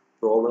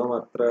പ്രോബ്ലം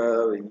അത്ര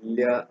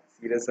വലിയ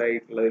സീരിയസ്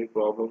ആയിട്ടുള്ള ഒരു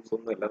പ്രോബ്ലംസ്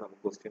ഒന്നുമല്ല.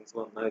 നമുക്ക് ക്വസ്റ്റ്യൻസ്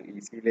വന്നാൽ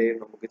ഈസിയിലേ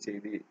നമുക്ക്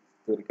ചെയ്ത്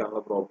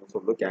തീർക്കാനുള്ള പ്രോബ്ലംസ്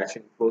ഉള്ളൂ. ക്യാഷ്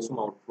ഇൻഫ്ലോസും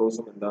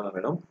ഔട്ട്ഫ്ലോസും എന്താണെന്ന്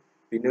അറിയണം.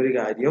 പിന്നെ ഒരു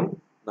കാര്യം,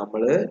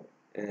 നമ്മൾ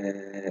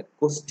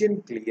ക്വസ്റ്റ്യൻ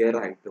ക്ലിയർ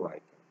ആയിട്ട്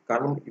വായിക്കണം.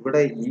 കാരണം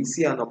ഇവിടെ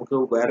ഈസിയാണ്, നമുക്ക്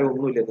വേറെ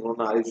ഒന്നുമില്ല.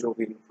 നിങ്ങളൊന്ന് ആലോചിച്ച്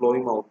നോക്കും,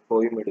 ഇൻഫ്ലോയും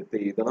ഔട്ട്ഫ്ലോയും എടുത്ത്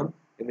എഴുതണം,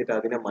 എന്നിട്ട്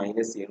അതിനെ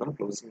മൈനസ് ചെയ്യണം,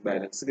 ക്ലോസിംഗ്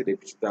ബാലൻസ്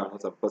ഡെഫിസിറ്റ് ആണോ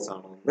സർപ്ലസ്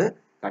ആണോ എന്ന്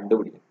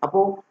കണ്ടുപിടിക്കണം.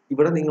 അപ്പോൾ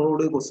ഇവിടെ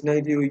നിങ്ങളോട് ക്വസ്റ്റ്യൻ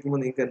ആയിട്ട് ചോദിക്കുമ്പോൾ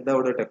നിങ്ങൾക്ക് എന്താ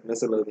ഇവിടെ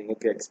ടഫ്നെസ് ഉള്ളത്?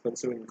 നിങ്ങൾക്ക്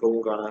എക്സ്പെൻസീവ് ഇൻകവും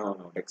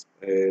കാണാനാണോ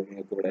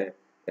നിങ്ങൾക്ക് ഇവിടെ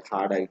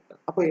ഹാർഡ് ആയിട്ട്?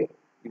 അപ്പൊ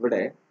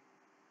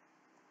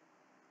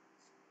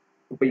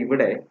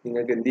ഇവിടെ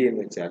നിങ്ങൾക്ക് എന്ത്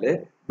ചെയ്യുന്ന വെച്ചാല്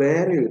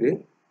വേറെ ഒരു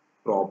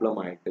പ്രോബ്ലം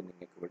ആയിട്ട്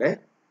നിങ്ങൾക്ക് ഇവിടെ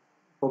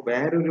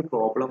വേറൊരു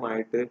പ്രോബ്ലം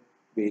ആയിട്ട്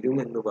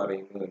വരുമെന്ന്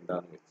പറയുന്നത്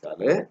എന്താന്ന്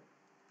വെച്ചാല്,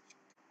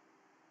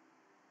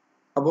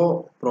 അപ്പോ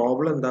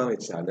പ്രോബ്ലം എന്താന്ന്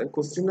വെച്ചാല്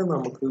ക്വസ്റ്റ്യനിൽ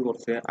നമുക്ക്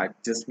കുറച്ച്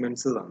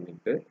അഡ്ജസ്റ്റ്മെന്റ്സ്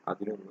തന്നിട്ട്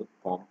അതിനൊന്ന്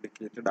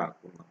കോംപ്ലിക്കേറ്റഡ്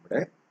ആക്കും നമ്മുടെ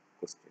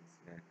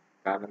ക്വസ്റ്റ്യൻസിനെ.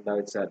 കാരണം എന്താ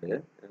വെച്ചാല്,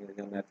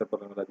 ഞാൻ നേരത്തെ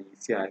പറഞ്ഞത് അത്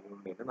ഈസി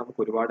ആയതുകൊണ്ട് തന്നെ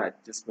നമുക്ക് ഒരുപാട്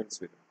അഡ്ജസ്റ്റ്മെന്റ്സ്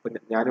വരും. അപ്പൊ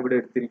ഞാനിവിടെ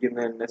എടുത്തിരിക്കുന്ന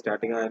തന്നെ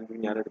സ്റ്റാർട്ടിങ്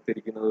ആയതുകൊണ്ട് ഞാൻ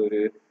എടുത്തിരിക്കുന്നത്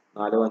ഒരു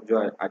 4-5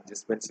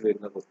 അഡ്ജസ്റ്റ്മെന്റ്സ്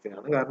വരുന്ന ക്വസ്റ്റ്യൻ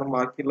ആണ്. കാരണം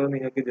ബാക്കിയുള്ളത്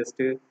നിങ്ങൾക്ക്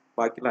ജസ്റ്റ്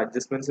ബാക്കിയുള്ള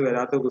അഡ്ജസ്റ്റ്മെന്റ്സ്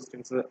വരാത്ത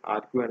ക്വസ്റ്റ്യൻസ്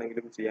ആർക്ക്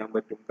വേണമെങ്കിലും ചെയ്യാൻ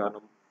പറ്റും.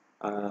 കാരണം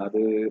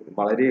അത്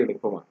വളരെ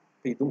എളുപ്പമാണ്.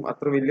 ഇതും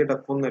അത്ര വലിയ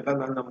ടഫ് ഒന്നുമല്ല.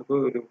 എന്നാൽ നമുക്ക്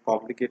ഒരു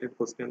കോംപ്ലിക്കേറ്റഡ്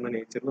ക്വസ്റ്റ്യൻ എന്ന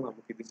നേച്ചറിൽ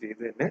നമുക്ക് ഇത്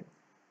ചെയ്ത് തന്നെ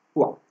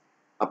പോവാം.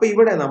 അപ്പൊ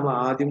ഇവിടെ നമ്മൾ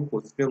ആദ്യം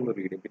ക്വസ്റ്റ്യൻ ഒന്ന്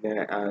റീഡ് ചെയ്യും. പിന്നെ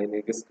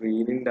നിങ്ങൾക്ക്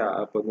സ്ക്രീനിന്റെ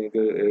അപ്പൊ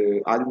നിങ്ങൾക്ക്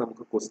ആദ്യം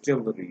നമുക്ക് ക്വസ്റ്റ്യൻ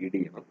ഒന്ന് റീഡ്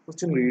ചെയ്യണം.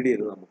 ക്വസ്റ്റ്യൻ റീഡ്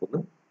ചെയ്ത്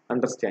നമുക്കൊന്ന്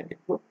അണ്ടർസ്റ്റാൻഡ്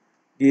ചെയ്യാം. അപ്പോൾ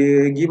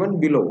ഗിവൺ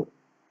ബിലോ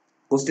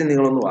ക്വസ്റ്റ്യൻ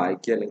നിങ്ങളൊന്ന്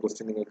വായിക്കുക, അല്ലെങ്കിൽ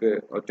ക്വസ്റ്റ്യൻ നിങ്ങൾക്ക്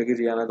ഒറ്റയ്ക്ക്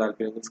ചെയ്യാനോ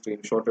താല്പര്യമെങ്കിൽ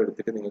സ്ക്രീൻഷോട്ട്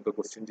എടുത്തിട്ട് നിങ്ങൾക്ക്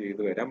ക്വസ്റ്റ്യൻ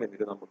ചെയ്ത് വരാം.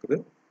 എന്നിട്ട് നമുക്കിത്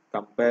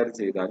കമ്പയർ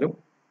ചെയ്താലും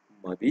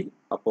മതി.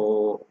 അപ്പോ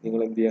നിങ്ങൾ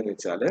എന്ത് ചെയ്യാന്ന്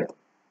വെച്ചാല്,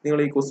 നിങ്ങൾ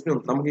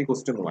നമുക്ക് ഈ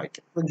ക്വസ്റ്റ്യൻ ഒന്ന്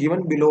വായിക്കാം.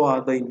 Given below are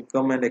the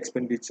income and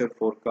expenditure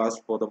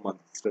forecast for the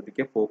month.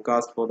 ശ്രദ്ധിക്കുക,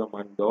 forecast for the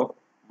month of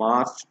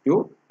March to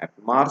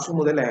April. March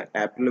മുതൽ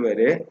ഏപ്രിൽ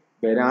വരെ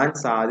വരാൻ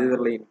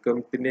സാധ്യതയുള്ള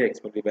ഇൻകത്തിന്റെ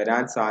എക്സ്പെൻഡിച്ചർ,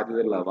 വരാൻ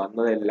സാധ്യതയുള്ള,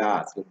 വന്നതല്ല,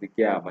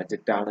 ശ്രദ്ധിക്കുക,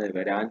 ബജറ്റാണ്.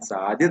 വരാൻ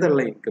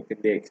സാധ്യതയുള്ള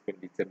ഇൻകത്തിന്റെ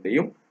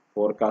എക്സ്പെൻഡിച്ചറിന്റെയും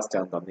ഫോർകാസ്റ്റ്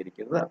ആണ്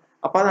തന്നിരിക്കുന്നത്.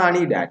 അപ്പൊ അതാണ്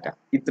ഈ ഡാറ്റ.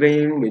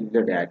 ഇത്രയും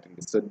വലിയ ഡാറ്റ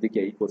ഉണ്ട്.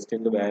 ശ്രദ്ധിക്കുക, ഈ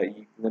ക്വസ്റ്റ്യനിൽ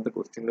ഇങ്ങനത്തെ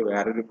ക്വസ്റ്റ്യനിൽ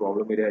വേറൊരു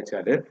പ്രോബ്ലം വരിക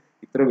വെച്ചാല്,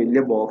 ഇത്ര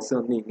വലിയ ബോക്സ്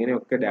തന്ന്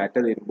ഇങ്ങനെയൊക്കെ ഡാറ്റ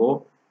തരുമ്പോൾ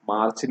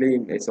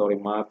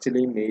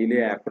മാർച്ചിലെയും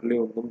മെയിലെയും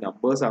ഏപ്രിലെയും ഒന്നും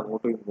നമ്പേഴ്സ്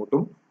അങ്ങോട്ടും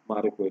ഇങ്ങോട്ടും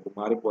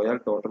മാറിപ്പോയാൽ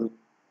ടോട്ടൽ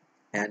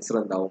ആൻസർ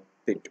എന്താവും?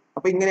 തെറ്റും.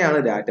 അപ്പൊ ഇങ്ങനെയാണ്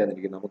ഡാറ്റ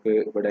തന്നിരിക്കുന്നത്. നമുക്ക്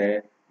ഇവിടെ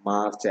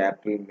March,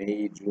 April,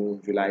 May, June,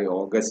 July,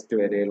 August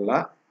വരെയുള്ള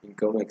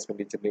ഇൻകം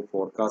എക്സ്പെൻഡിച്ചറിന്റെ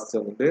ഫോർകാസ്റ്റ്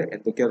തന്നിട്ട്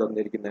എന്തൊക്കെയാ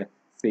തന്നിരിക്കുന്നത്?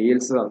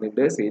 സെയിൽസ്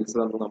തന്നിട്ട്, സെയിൽസ്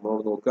തന്ന്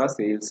നമ്മളോട് നോക്കുക,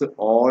 സെയിൽസ്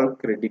ഓൾ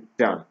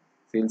ക്രെഡിറ്റ് ആണ്.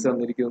 സെയിൽസ്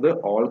തന്നിരിക്കുന്നത്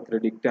ഓൾ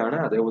ക്രെഡിറ്റ് ആണ്.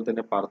 അതേപോലെ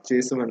തന്നെ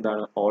പർച്ചേസും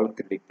എന്താണ്? ഓൾ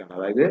ക്രെഡിറ്റ് ആണ്.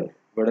 അതായത്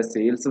ഇവിടെ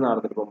സെയിൽസ്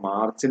നടന്നിട്ട് ഇപ്പൊ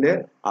മാർച്ചില്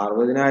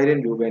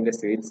 60,000 രൂപേന്റെ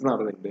സെയിൽസ്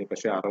നടന്നിട്ടുണ്ട്.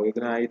 പക്ഷെ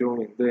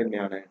 60,000 എന്ത്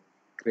തന്നെയാണ്?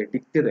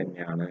 ക്രെഡിറ്റ്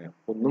തന്നെയാണ്.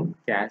 ഒന്നും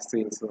ക്യാഷ്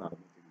സെയിൽസ്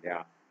നടന്നിട്ടില്ല.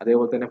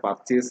 അതേപോലെ തന്നെ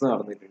പർച്ചേസ്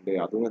നടന്നിട്ടുണ്ട്,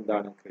 അതും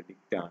എന്താണ്?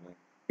 ക്രെഡിറ്റ് ആണ്.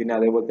 പിന്നെ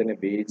അതേപോലെ തന്നെ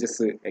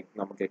വേജസ്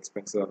നമുക്ക്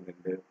എക്സ്പെൻസ്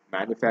തന്നിട്ടുണ്ട്,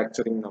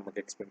 മാനുഫാക്ചറിങ് നമുക്ക്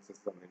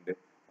എക്സ്പെൻസസ് തന്നിട്ടുണ്ട്,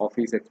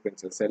 ഓഫീസ്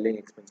എക്സ്പെൻസസ്, സെല്ലിംഗ്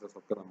എക്സ്പെൻസസ്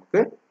ഒക്കെ നമുക്ക്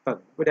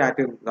തന്നു. ഒരു ഡാറ്റ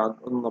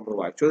ഒന്നും നമ്മൾ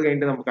വായിച്ചു. അത്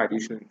കഴിഞ്ഞിട്ട് നമുക്ക്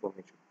അഡീഷണൽ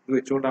ഇൻഫർമേഷൻ ഇത്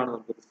വെച്ചുകൊണ്ടാണ്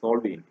നമുക്ക്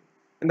സോൾവ് ചെയ്യുന്നത്.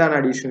 എന്താണ്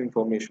അഡീഷണൽ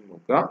ഇൻഫർമേഷൻ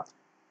നോക്കുക.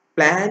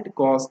 Planned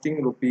costing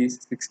rupees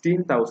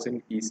 16,000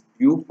 is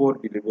due for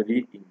delivery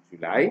in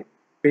July.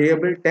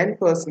 Payable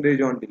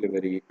 10% on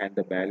delivery and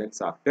the balance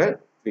after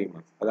 3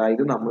 months.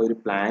 അതായത് നമ്മൾ ഒരു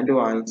പ്ലാന്റ്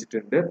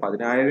വാങ്ങിച്ചിട്ടുണ്ട്,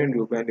 10,000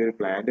 രൂപേന്റെ ഒരു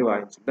പ്ലാന്റ്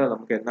വാങ്ങിച്ചിട്ടുണ്ട്. അത്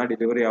നമുക്ക് എന്നാ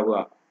ഡെലിവറി ആവുക?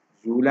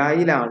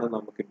 ജൂലൈയിലാണ്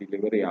നമുക്ക്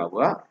ഡെലിവറി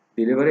ആവുക.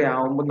 ഡെലിവറി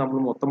ആവുമ്പോൾ നമ്മൾ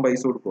മൊത്തം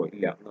പൈസ കൊടുക്കുമോ?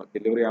 ഇല്ല.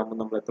 ഡെലിവറി ആവുമ്പോൾ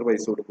നമ്മൾ എത്ര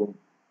പൈസ കൊടുക്കും?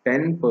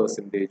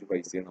 10%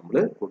 പൈസയെ നമ്മൾ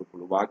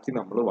കൊടുക്കുള്ളൂ. ബാക്കി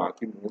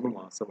 3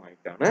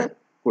 മാസമായിട്ടാണ്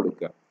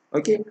കൊടുക്കുക.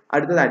 ഓക്കെ,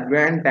 അടുത്തത്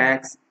advance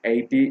tax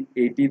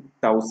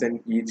 80,000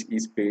 each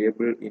is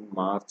payable in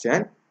March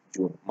and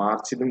June.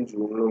 മാർച്ചിലും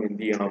ജൂണിലും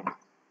എന്ത് ചെയ്യണം?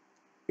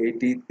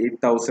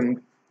 88,000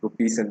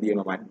 റുപ്പീസ് എന്ത്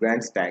ചെയ്യണം?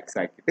 അഡ്വാൻസ് ടാക്സ്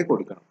ആക്കിയിട്ട്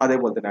കൊടുക്കണം.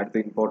 അതേപോലെ തന്നെ അടുത്ത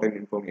important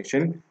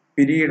information,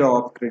 period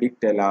of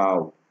credit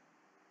allowed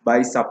by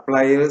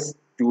suppliers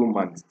 2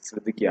 months.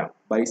 ശ്രദ്ധിക്കുക,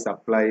 ബൈ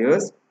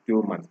സപ്ലയേഴ്സ്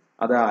 2 months.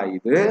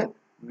 അതായത്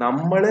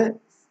നമ്മള്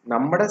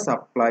നമ്മുടെ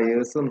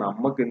സപ്ലയേഴ്സ്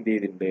നമുക്ക് എന്ത്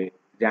ചെയ്തിട്ടുണ്ട്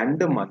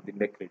 2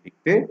 മന്തിന്റെ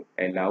ക്രെഡിറ്റ്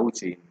അലൗ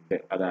ചെയ്യുന്നുണ്ട്.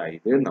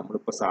 അതായത്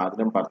നമ്മളിപ്പോ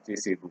സാധനം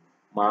പർച്ചേസ് ചെയ്തു,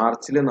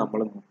 മാർച്ചിൽ നമ്മൾ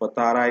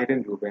 36,000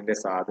 രൂപേന്റെ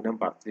സാധനം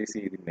പർച്ചേസ്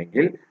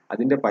ചെയ്തിട്ടുണ്ടെങ്കിൽ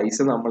അതിന്റെ പൈസ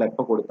നമ്മൾ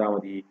എപ്പോൾ കൊടുത്താൽ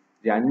മതി?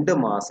 2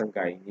 മാസം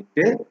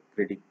കഴിഞ്ഞിട്ട്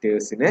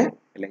ക്രെഡിറ്റേഴ്സിന്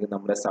അല്ലെങ്കിൽ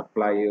നമ്മുടെ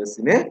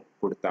സപ്ലയേഴ്സിന്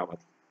കൊടുത്താൽ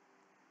മതി.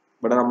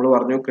 ഇവിടെ നമ്മൾ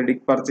പറഞ്ഞു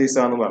ക്രെഡിറ്റ് പർച്ചേസ്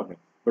ആണെന്ന് പറഞ്ഞു.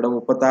 ഇവിടെ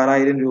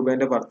 36,000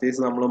 രൂപേന്റെ പർച്ചേസ്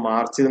നമ്മൾ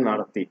മാർച്ചിൽ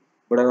നടത്തി.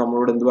 ഇവിടെ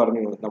നമ്മളോട് എന്ത്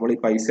പറഞ്ഞു? നമ്മൾ ഈ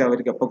പൈസ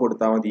അവർക്ക് എപ്പോൾ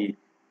കൊടുത്താൽ മതി?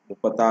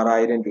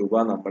 36,000 രൂപ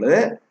നമ്മൾ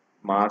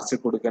മാർച്ച്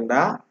കൊടുക്കണ്ട,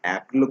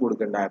 ഏപ്രിൽ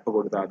കൊടുക്കണ്ട, എപ്പോൾ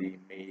കൊടുത്താൽ മതി?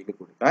 മെയ്യിൽ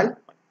കൊടുത്താൽ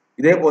മതി.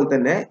 ഇതേപോലെ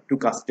തന്നെ ടു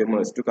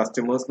കസ്റ്റമേഴ്സ്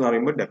എന്ന്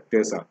പറയുമ്പോൾ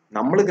ഡെപ്റ്റേഴ്സ് ആണ്.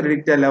 നമ്മൾ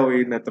ക്രെഡിറ്റ് അല്ല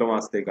ചെയ്യുന്ന എത്ര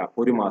മാസത്തേക്കാ?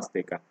 1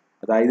 മാസത്തേക്കാ.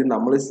 അതായത്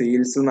നമ്മൾ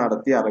സെയിൽസ്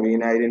നടത്തി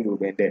 60,000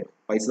 രൂപേന്റെ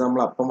പൈസ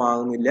നമ്മൾ അപ്പം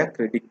വാങ്ങുന്നില്ല,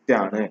 ക്രെഡിറ്റ്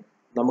ആണ്.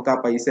 നമുക്ക് ആ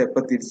പൈസ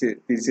എപ്പോൾ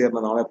തിരിച്ചു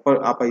തരണം? നമ്മൾ എപ്പോൾ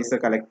ആ പൈസ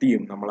കളക്ട്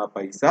ചെയ്യും? നമ്മൾ ആ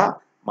പൈസ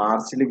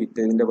മാർച്ചിൽ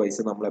വിറ്റതിന്റെ പൈസ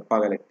നമ്മൾ എപ്പോൾ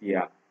കളക്ട്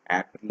ചെയ്യുക?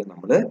 ഏപ്രിലിൽ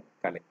നമ്മൾ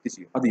കളക്ട്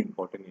ചെയ്യും. അത്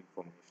ഇമ്പോർട്ടന്റ്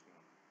ഇൻഫർമേഷൻ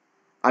ആണ്.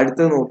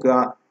 അടുത്തത് നോക്കുക,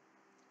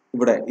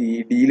 ഇവിടെ ഈ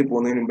ഡീല്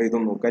പോകുന്നതിന് മുമ്പ്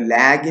ഇതൊന്നും നോക്കുക.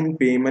 Lag in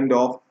payment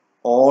of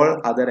all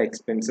other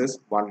expenses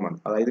 1 month.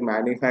 അതായത്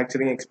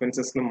മാനുഫാക്ചറിങ്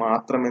എക്സ്പെൻസസിന്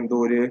മാത്രം എന്തോ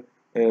ഒരു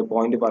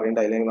പോയിന്റ് പറയേണ്ട,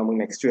 അല്ലെങ്കിൽ നമുക്ക്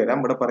നെക്സ്റ്റ് വരാം.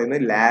 ഇവിടെ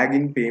പറയുന്നത് lag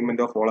in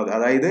payment of all other,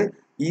 അതായത്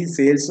ഈ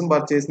സെയിൽസും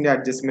പർച്ചേസിന്റെ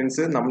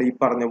അഡ്ജസ്റ്റ്മെന്റ്സ് നമ്മൾ ഈ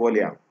പറഞ്ഞ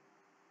പോലെയാണ്.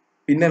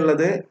 പിന്നെ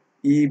ഉള്ളത്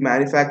ഈ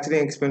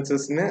മാനുഫാക്ചറിങ്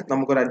എക്സ്പെൻസസിന്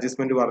നമുക്കൊരു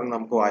അഡ്ജസ്റ്റ്മെന്റ് പറഞ്ഞ്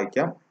നമുക്ക്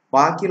വായിക്കാം.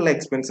 ബാക്കിയുള്ള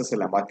എക്സ്പെൻസസ്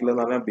എല്ലാം,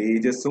 ബാക്കിയുള്ളതെന്ന് പറഞ്ഞാൽ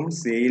വേജസും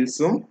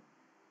സെയിൽസും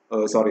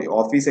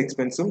ഓഫീസ്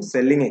എക്സ്പെൻസും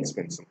സെല്ലിംഗ്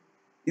എക്സ്പെൻസും.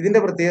 ഇതിന്റെ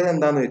പ്രത്യേകത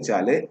എന്താന്ന്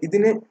വെച്ചാൽ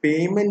ഇതിന്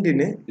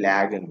പേയ്മെന്റിന്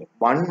ലാഗ് ഉണ്ട്,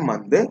 1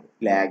 month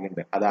ലാഗ്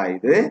ഉണ്ട്.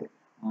 അതായത്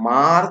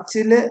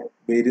മാർച്ചില്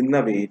വരുന്ന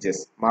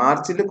വേജസ്,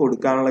 മാർച്ചിൽ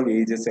കൊടുക്കാനുള്ള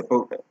വേജസ്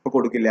എപ്പോ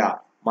കൊടുക്കില്ല?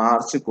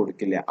 മാർച്ച്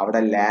കൊടുക്കില്ല.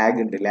 അവിടെ ലാഗ്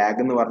ഉണ്ട്. ലാഗ്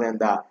എന്ന് പറഞ്ഞാൽ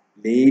എന്താ?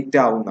 ലേറ്റ്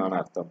ആവും എന്നാണ്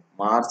അർത്ഥം.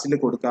 മാർച്ചിൽ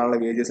കൊടുക്കാനുള്ള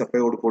വേജസ്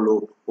എപ്പോഴേ കൊടുക്കുള്ളൂ?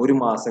 1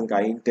 മാസം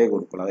കഴിഞ്ഞിട്ടേ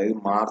കൊടുക്കുള്ളൂ. അതായത്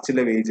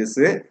മാർച്ചിലെ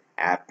വേജസ്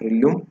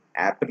ഏപ്രിലും,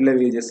 ഏപ്രിലെ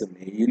വേജസ്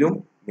മെയ്യിലും,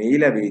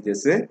 മെയ്യിലെ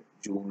വേജസ്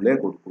ജൂണിലേ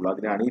കൊടുക്കുള്ളൂ.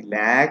 അതിനാണ് ഈ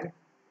ലാഗ്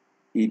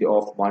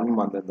ഓഫ് 1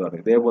 month എന്ന്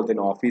പറയുന്നത്. ഇതേപോലെ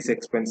തന്നെ ഓഫീസ്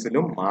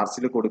എക്സ്പെൻസിലും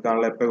മാർച്ചിൽ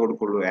കൊടുക്കാനുള്ള എപ്പോഴേ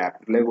കൊടുക്കുള്ളൂ?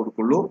 ഏപ്രിലേ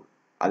കൊടുക്കുള്ളൂ.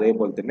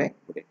 അതേപോലെ തന്നെ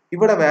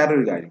ഇവിടെ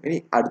വേറൊരു കാര്യം. ഇനി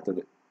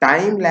അടുത്തത്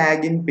time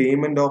lag in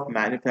payment of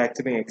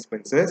manufacturing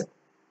expenses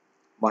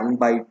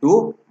 1/2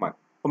 month.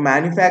 അപ്പൊ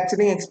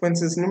മാനുഫാക്ചറിങ്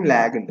എക്സ്പെൻസസിനും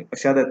ലാഗ് ഉണ്ട്.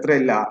 പക്ഷെ അത്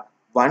എത്രയല്ല?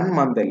 1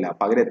 month അല്ല,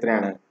 പകരം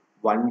എത്രയാണ്?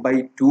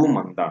 1/2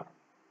 month ആണ്.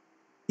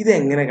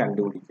 ഇതെങ്ങനെ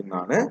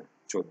കണ്ടുപിടിക്കുന്നതാണ്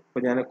ചോദ്യം.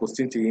 അപ്പൊ ഞാൻ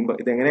ക്വസ്റ്റ്യൻ ചെയ്യുമ്പോൾ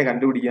ഇതെങ്ങനെ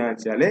കണ്ടുപിടിക്കാന്ന്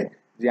വെച്ചാൽ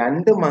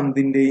 2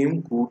 മന്തിന്റെയും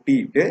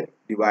കൂട്ടിയിട്ട്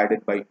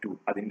ഡിവൈഡഡ് ബൈ 2,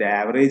 അതിന്റെ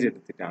ആവറേജ്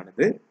എടുത്തിട്ടാണ്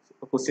ഇത്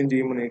ക്വസ്റ്റ്യൻ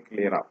ചെയ്യുമ്പോൾ നിങ്ങൾക്ക്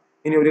ക്ലിയർ ആവും.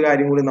 ഇനി ഒരു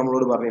കാര്യം കൂടി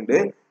നമ്മളോട് പറഞ്ഞിട്ടുണ്ട്,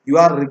 you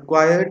are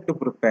required to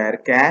prepare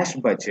cash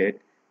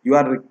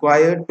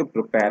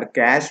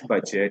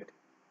budget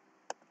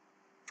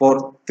for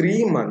 3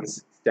 months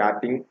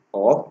starting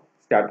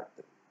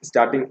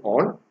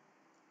on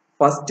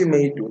 1st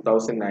May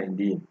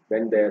 2019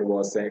 when there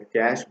was a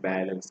cash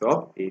balance of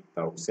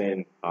 8,000.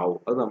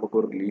 അത്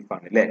നമുക്കൊരു റിലീഫ്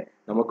ആണ് അല്ലേ?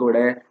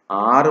 നമുക്കിവിടെ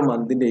 6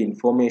 മന്തിന്റെ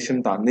ഇൻഫോർമേഷൻ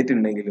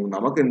തന്നിട്ടുണ്ടെങ്കിലും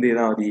നമുക്ക് എന്ത്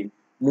ചെയ്താൽ മതി?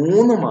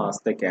 3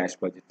 മാസത്തെ ക്യാഷ്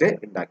ബഡ്ജറ്റ്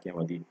ഉണ്ടാക്കിയാൽ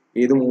മതി.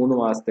 ഏത് 3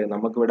 മാസത്തെ?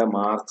 നമുക്കിവിടെ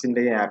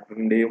മാർച്ചിന്റെയും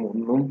ഏപ്രിലിന്റെയും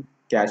ഒന്നും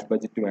ക്യാഷ്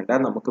ബഡ്ജറ്റ് വേണ്ട.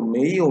 നമുക്ക്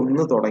മെയ്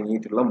 1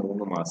 തുടങ്ങിയിട്ടുള്ള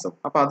 3 മാസം.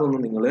 അപ്പൊ അതൊന്ന്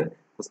നിങ്ങൾ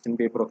ക്വസ്റ്റ്യൻ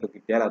പേപ്പർ ഒക്കെ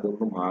കിട്ടിയാൽ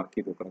അതൊന്ന് മാർക്ക്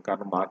ചെയ്ത് വെക്കണം.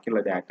 കാരണം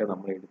ബാക്കിയുള്ള ഡാറ്റ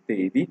നമ്മൾ എടുത്ത്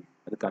എഴുതി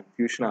അത്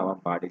കൺഫ്യൂഷൻ ആവാൻ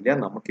പാടില്ല.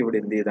 നമുക്കിവിടെ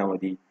എന്ത് ചെയ്താൽ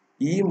മതി?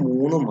 ഈ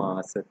 3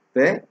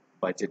 മാസത്തെ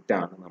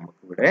ബജറ്റാണ്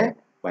നമുക്കിവിടെ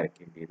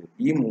വരയ്ക്കേണ്ടത്.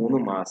 ഈ 3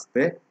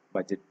 മാസത്തെ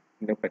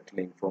ബജറ്റിനെ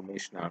പറ്റിയുള്ള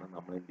ഇൻഫോർമേഷൻ ആണ്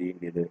നമ്മൾ എന്ത്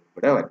ചെയ്യേണ്ടത്?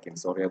 ഇവിടെ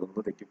വരയ്ക്കേണ്ടത്. സോറി,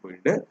 അതൊന്നും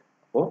തെറ്റിപ്പോയിട്ട്.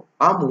 അപ്പോൾ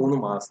ആ 3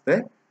 മാസത്തെ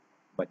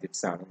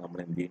ബജറ്റ്സ് ആണ് നമ്മൾ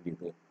എന്ത്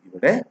ചെയ്യേണ്ടത്?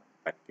 ഇവിടെ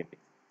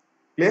വരയ്ക്കേണ്ടത്.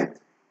 ക്ലിയർ?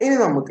 ഇനി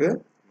നമുക്ക്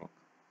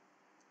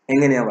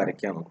എങ്ങനെയാ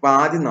വരയ്ക്കാൻ നോക്കാം. അപ്പൊ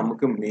ആദ്യം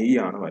നമുക്ക് മെയ്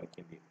ആണ്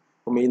വരയ്ക്കേണ്ടത്.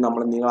 അപ്പൊ മെയ്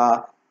നിങ്ങൾ ആ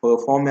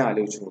പെർഫോമെ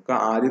ആലോചിച്ച് നോക്കുക.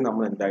 ആദ്യം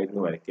നമ്മൾ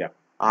എന്തായിരുന്നു വരയ്ക്കുക?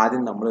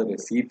 ആദ്യം നമ്മൾ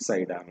റെസീപ്റ്റ്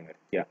സൈഡാണ്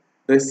വരയ്ക്കുക.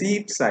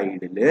 റെസീപ്റ്റ്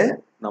സൈഡില്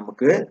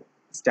നമുക്ക്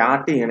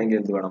സ്റ്റാർട്ട് ചെയ്യണമെങ്കിൽ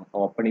എന്ത് വേണം?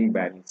 ഓപ്പണിംഗ്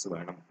ബാലൻസ്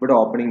വേണം. ഇവിടെ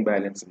ഓപ്പണിംഗ്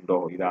ബാലൻസ് ഉണ്ടോ?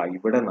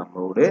 ഇവിടെ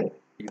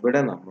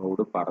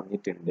നമ്മളോട്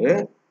പറഞ്ഞിട്ടുണ്ട്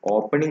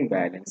ഓപ്പണിംഗ്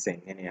ബാലൻസ്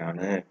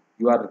എങ്ങനെയാണ്.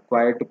 You are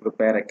required to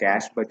prepare A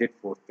cash budget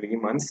four 3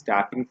 months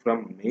starting from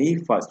May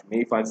 1st.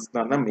 May 1st എന്ന്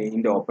പറഞ്ഞാൽ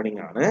മെയിന്റെ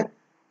ഓപ്പണിംഗ് ആണ്.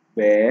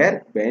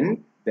 when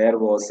there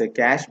was a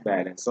cash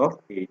balance of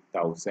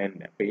 8,000.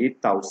 അപ്പൊ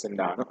 8,000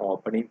 ആണ്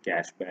opening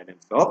cash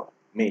balance of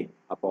May.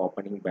 അപ്പൊ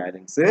opening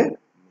balance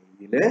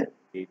മെയ്യില്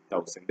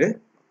 8,000.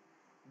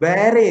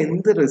 വേറെ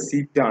എന്ത്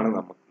receipt ആണ്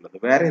നമുക്കുള്ളത്?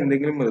 വേറെ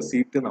എന്തെങ്കിലും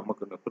റെസീപ്റ്റ്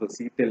നമുക്കുണ്ടോ? അപ്പൊ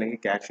റെസീപ്റ്റ് അല്ലെങ്കിൽ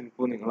ക്യാഷ്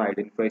ഇൻഫ്ലോ നിങ്ങൾ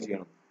ഐഡന്റിഫൈ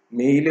ചെയ്യണം.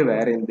 മെയില്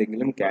വേറെ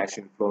എന്തെങ്കിലും ക്യാഷ്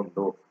ഇൻഫ്ലോ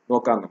ഉണ്ടോ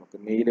നോക്കാം. നമുക്ക്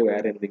മെയില്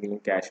വേറെ എന്തെങ്കിലും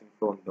ക്യാഷ്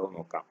ഇൻഫ്ലോ ഉണ്ടോ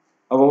നോക്കാം.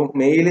 അപ്പോൾ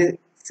മെയില്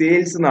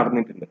സെയിൽസ്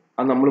നടന്നിട്ടുണ്ട്,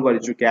 അത് നമ്മൾ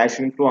പഠിച്ചു. ക്യാഷ്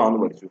ഇൻഫ്ലോ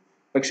ആണെന്ന് പഠിച്ചു.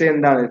 പക്ഷെ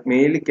എന്താണ്?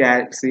 മെയില്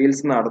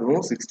സെയിൽസ് നടന്നു,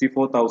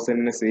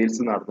 64,000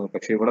 സെയിൽസ് നടന്നു.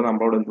 പക്ഷെ ഇവിടെ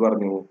നമ്മളോട് എന്ത്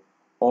പറഞ്ഞു?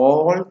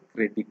 ഓൾ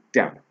ക്രെഡിറ്റ്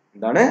ആണ്.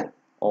 എന്താണ്?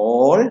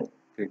 ഓൾ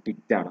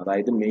ക്രെഡിറ്റ് ആണ്.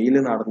 അതായത് മെയില്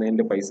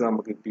നടന്നതിന്റെ പൈസ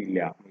നമുക്ക് കിട്ടിയില്ല,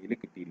 മെയില്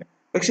കിട്ടിയില്ല.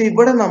 പക്ഷെ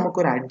ഇവിടെ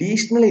നമുക്കൊരു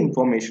അഡീഷണൽ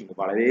ഇൻഫോർമേഷൻ ഉണ്ട്.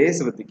 വളരെ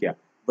ശ്രദ്ധിക്കുക.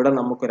 ഇവിടെ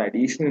നമുക്കൊരു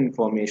അഡീഷണൽ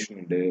ഇൻഫോർമേഷൻ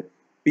ഉണ്ട്.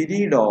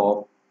 പീരീഡ് ഓഫ്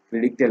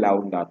ക്രെഡിറ്റ്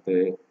അലൗഡ് അകത്ത്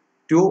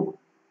ടു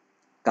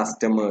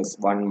കസ്റ്റമേഴ്സ്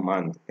 1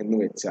 month എന്ന്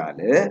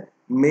വെച്ചാല്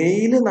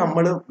മെയില്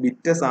നമ്മൾ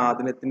വിറ്റ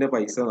സാധനത്തിന്റെ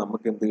പൈസ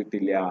നമുക്ക് എന്ത്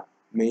കിട്ടില്ല,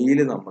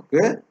 മെയില്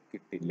നമുക്ക്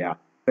കിട്ടില്ല.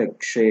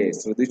 പക്ഷേ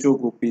ശ്രദ്ധിച്ചു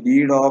നോക്കൂ,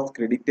 പീരീഡ് ഓഫ്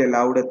ക്രെഡിറ്റ്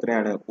അലൗഡ്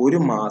എത്രയാണ്, 1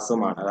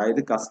 മാസമാണ്.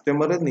 അതായത്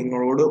കസ്റ്റമർ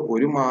നിങ്ങളോട്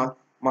 1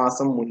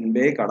 മാസം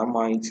മുൻപേ കടം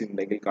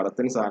വാങ്ങിച്ചിട്ടുണ്ടെങ്കിൽ,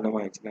 കടത്തിന് സാധനം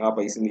വാങ്ങിച്ചിട്ടുണ്ടെങ്കിൽ ആ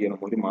പൈസ എന്ത് ചെയ്യണം,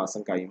 1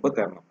 മാസം കഴിയുമ്പോൾ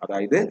തരണം.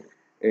 അതായത്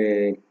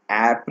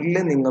ഏപ്രിലിൽ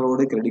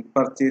നിങ്ങളോട് ക്രെഡിറ്റ്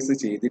പർച്ചേസ്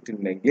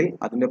ചെയ്തിട്ടുണ്ടെങ്കിൽ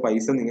അതിന്റെ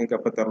പൈസ നിങ്ങൾക്ക്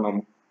എപ്പോൾ തരണം,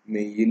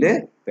 മെയില്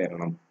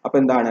തരണം. അപ്പൊ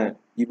എന്താണ്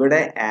ഇവിടെ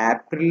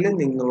ഏപ്രിലിൽ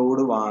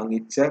നിങ്ങളോട്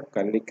വാങ്ങിച്ച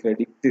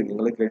ക്രെഡിറ്റ്,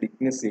 നിങ്ങൾ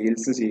ക്രെഡിറ്റിന്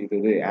സെയിൽസ്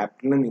ചെയ്തത്,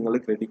 ഏപ്രിലിൽ നിങ്ങൾ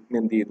ക്രെഡിറ്റിന്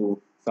എന്ത് ചെയ്തു,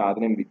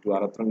 സാധനം വിറ്റു,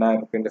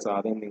 62,000 റുപ്യന്റെ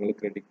സാധനം നിങ്ങൾ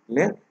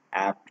ക്രെഡിറ്റിന്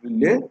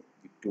ഏപ്രിലില്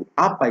വിറ്റു.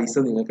 ആ പൈസ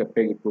നിങ്ങൾക്ക്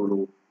എപ്പോഴേ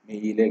കിട്ടുള്ളൂ,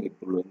 മെയിലേ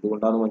കിട്ടുള്ളൂ.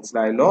 എന്തുകൊണ്ടാന്ന്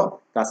മനസ്സിലായല്ലോ.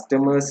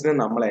 കസ്റ്റമേഴ്സിന്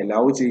നമ്മൾ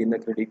അലൗ ചെയ്യുന്ന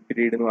ക്രെഡിറ്റ്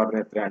പീരീഡ് എന്ന്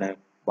പറഞ്ഞാൽ എത്രയാണ്,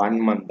 1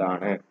 month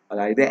ആണ്.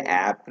 അതായത്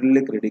ഏപ്രിലിൽ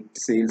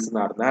ക്രെഡിറ്റ് സെയിൽസ്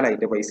നടന്നാൽ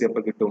അതിന്റെ പൈസ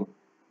എപ്പോൾ കിട്ടും,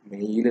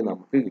 മെയില്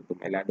നമുക്ക് കിട്ടും.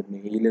 അല്ലാണ്ട്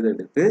മെയിൽ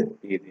എടുത്ത്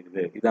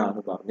എഴുതരുത്. ഇതാണ്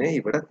പറഞ്ഞ്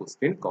ഇവിടെ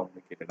ക്വസ്റ്റ്യൻ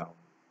കോംപ്ലിക്കേറ്റഡ് ആവും.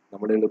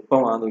 നമ്മൾ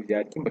എളുപ്പമാണെന്ന്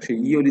വിചാരിക്കും, പക്ഷെ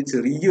ഈ ഒരു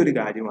ചെറിയൊരു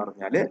കാര്യം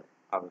അറിഞ്ഞാൽ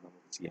അത്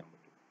നമുക്ക് ചെയ്യാൻ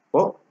പറ്റും.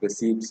 അപ്പോൾ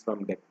റിസീപ്റ്റ്സ് ഫ്രം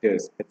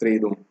ഡെപ്റ്റേഴ്സ് എത്ര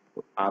എഴുതും,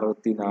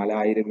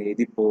 64,000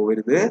 എഴുതി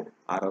പോവരുത്,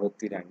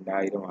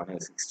 62,000 ആണ്,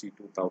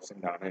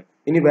 62,000 ആണ്.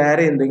 ഇനി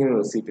വേറെ എന്തെങ്കിലും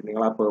റെസീപ്റ്റ്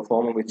നിങ്ങൾ ആ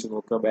പെർഫോമ വെച്ച്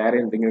നോക്കുക, വേറെ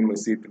എന്തെങ്കിലും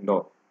റെസീപ്റ്റ് ഉണ്ടോ,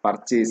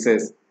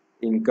 പർച്ചേസസ്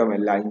ഇൻകം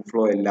അല്ല,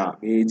 ഇൻഫ്ലോ അല്ല,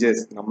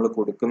 വേജസ് നമ്മൾ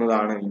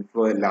കൊടുക്കുന്നതാണ്,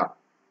 ഇൻഫ്ലോ അല്ല,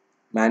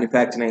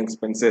 മാനുഫാക്ചറിങ്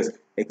എക്സ്പെൻസസ്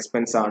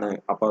എക്സ്പെൻസ് ആണ്,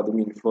 അപ്പൊ അതും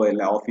ഇൻഫ്ലോ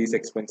അല്ല, ഓഫീസ്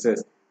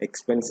എക്സ്പെൻസസ്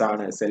എക്സ്പെൻസ്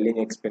ആണ്,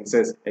 സെല്ലിംഗ്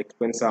എക്സ്പെൻസസ്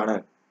എക്സ്പെൻസ് ആണ്,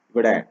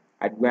 ഇവിടെ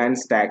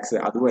അഡ്വാൻസ് ടാക്സ്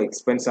അതും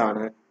എക്സ്പെൻസ്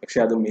ആണ്, പക്ഷെ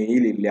അത്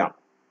മെയിൽ ഇല്ല.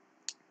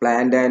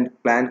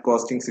 പ്ലാൻ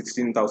കോസ്റ്റിംഗ്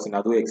 16,000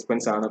 അതും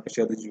എക്സ്പെൻസ് ആണ്,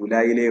 പക്ഷെ അത്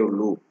ജൂലൈയിലേ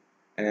ഉള്ളൂ.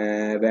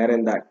 വേറെ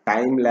എന്താ,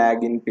 time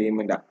lag in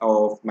payment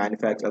of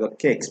manufacture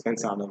അതൊക്കെ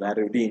എക്സ്പെൻസ് ആണ്,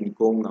 വേറെ ഒരു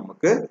ഇൻകവും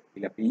നമുക്ക്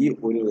ഇല്ല. അപ്പൊ ഈ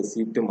ഒരു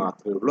റെസിപ്റ്റ്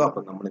മാത്രമേ ഉള്ളൂ.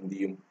 അപ്പൊ നമ്മൾ എന്ത്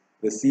ചെയ്യും,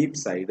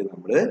 റെസിപ്റ്റ് സൈഡ്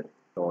നമ്മൾ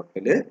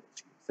ടോട്ടല്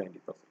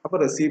 70,000. അപ്പൊ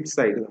റെസിപ്റ്റ്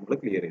സൈഡ് നമ്മൾ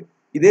ക്ലിയർ ചെയ്യും.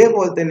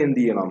 ഇതേപോലെ തന്നെ എന്ത്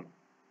ചെയ്യണം,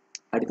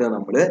 അടുത്തത്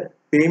നമ്മൾ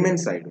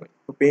പേയ്മെന്റ് സൈഡ് വരും.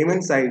 അപ്പൊ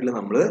പേയ്മെന്റ് സൈഡിൽ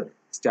നമ്മൾ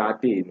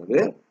സ്റ്റാർട്ട് ചെയ്യുന്നത്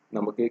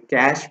നമുക്ക്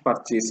ക്യാഷ്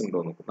പർച്ചേസ് ഉണ്ടോ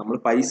നോക്കും. നമ്മൾ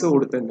പൈസ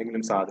കൊടുത്ത്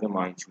എന്തെങ്കിലും സാധനം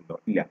വാങ്ങിച്ചിട്ടുണ്ടോ,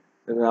 ഇല്ല.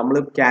 നമ്മൾ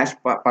ക്യാഷ്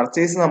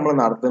പർച്ചേസ് നമ്മൾ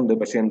നടത്തുന്നുണ്ട്,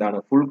 പക്ഷെ എന്താണ്,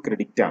 ഫുൾ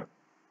ക്രെഡിറ്റ് ആണ്.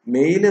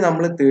 മെയില്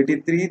നമ്മൾ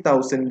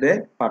 33,000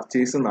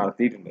 പർച്ചേസ്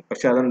നടത്തിയിട്ടുണ്ട്,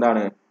 പക്ഷെ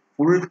അതെന്താണ്,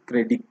 ഫുൾ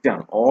ക്രെഡിറ്റ്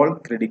ആണ്, ഓൾ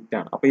ക്രെഡിറ്റ്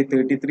ആണ്. അപ്പൊ ഈ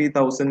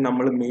 33,000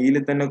 നമ്മൾ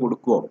മെയിലിൽ തന്നെ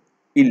കൊടുക്കുവോ,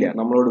 ഇല്ല.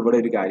 നമ്മളോട് ഇവിടെ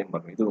ഒരു കാര്യം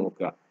പറഞ്ഞു, ഇത്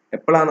നോക്കുക,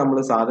 എപ്പോഴാണ് നമ്മൾ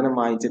സാധനം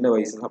വാങ്ങിച്ചതിന്റെ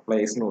പൈസ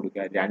സപ്ലൈസിന്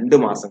കൊടുക്കുക, 2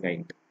 മാസം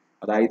കഴിഞ്ഞിട്ട്.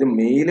 അതായത്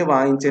മെയില്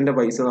വാങ്ങിച്ചതിന്റെ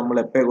പൈസ നമ്മൾ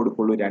എപ്പോഴേ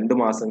കൊടുക്കുള്ളൂ, 2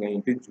 മാസം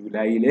കഴിഞ്ഞിട്ട്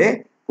ജൂലൈയിലേ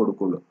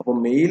കൊടുക്കുള്ളൂ. അപ്പൊ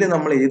മെയില്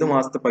നമ്മൾ ഏത്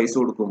മാസത്തെ പൈസ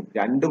കൊടുക്കും,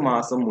 2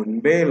 മാസം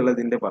മുൻപേ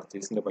ഉള്ളതിന്റെ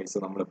പർച്ചേസിന്റെ പൈസ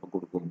നമ്മൾ എപ്പോൾ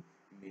കൊടുക്കും,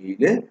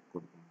 മെയില്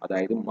കൊടുക്കും.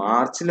 അതായത്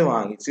മാർച്ചിൽ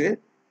വാങ്ങിച്ച്,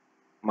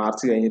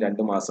 മാർച്ച് കഴിഞ്ഞ്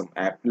 2 മാസം,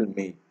 ഏപ്രിൽ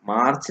മെയ്,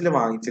 മാർച്ചിൽ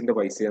വാങ്ങിച്ചതിന്റെ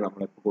പൈസയെ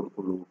നമ്മൾ എപ്പോൾ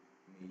കൊടുക്കുള്ളൂ,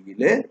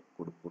 മെയില്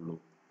കൊടുക്കുള്ളൂ.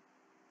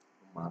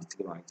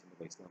 മാർച്ചിൽ വാങ്ങിച്ചതിന്റെ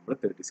പൈസ നമ്മൾ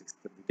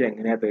 36.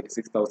 എങ്ങനെയാ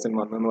 36,000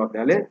 വന്നെന്ന്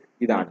പറഞ്ഞാല്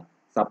ഇതാണ്,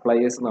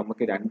 സപ്ലയേഴ്സ്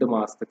നമുക്ക് 2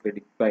 മാസത്തെ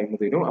ക്രെഡിറ്റ് ടൈം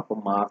തരും. അപ്പൊ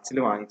മാർച്ചിൽ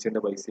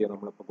വാങ്ങിച്ചതിന്റെ പൈസയെ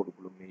നമ്മളിപ്പോ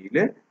കൊടുക്കുള്ളൂ,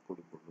 മെയില്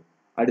കൊടുക്കുള്ളൂ.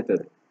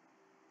 അടുത്തത്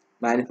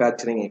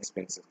മാനുഫാക്ചറിങ്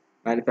എക്സ്പെൻസസ്.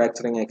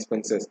 മാനുഫാക്ചറിങ്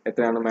എക്സ്പെൻസസ്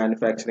എത്രയാണ്,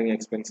 മാനുഫാക്ചറിങ്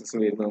എക്സ്പെൻസസ്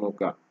വരുന്നത്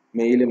നോക്കുക.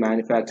 Mail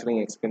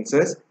manufacturing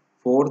expenses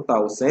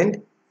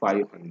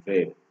 4,500.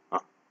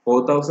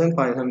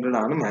 4,500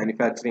 ആണ്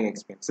മാനുഫാക്ചറിങ്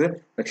എക്സ്പെൻസ്.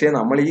 പക്ഷെ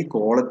നമ്മൾ ഈ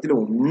കോളത്തിൽ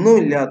ഒന്നും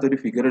ഇല്ലാത്തൊരു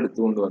ഫിഗർ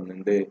എടുത്തുകൊണ്ട്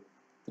വന്നിട്ടുണ്ട്,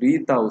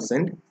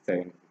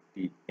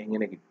 3,750.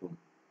 എങ്ങനെ കിട്ടും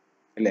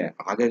അല്ലെ,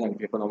 ആകെ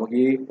കൺഫ്യൂഷൻ. അപ്പൊ നമുക്ക്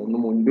ഈ ഒന്ന്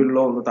മുൻപിലുള്ള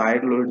ഒന്ന്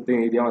താഴെയുള്ള എടുത്ത്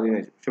എഴുതിയാൽ മതി.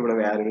 പക്ഷെ ഇവിടെ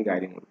വേറൊരു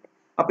കാര്യം കൊടുക്കും.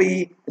 അപ്പൊ ഈ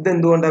ഇത്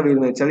എന്തുകൊണ്ടാണ്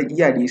വരുന്നത് വെച്ചാൽ ഈ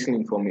അഡീഷണൽ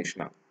ഇൻഫോർമേഷൻ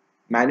ആണ്.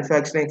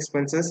 മാനുഫാക്ചറിങ്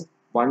എക്സ്പെൻസസ്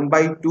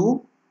 1/2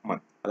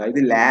 month, അതായത്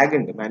ലാഗ്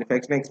ഉണ്ട്.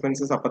 മാനുഫാക്ചറിങ്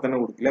എക്സ്പെൻസസ് അപ്പൊ തന്നെ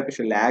കൊടുക്കില്ല,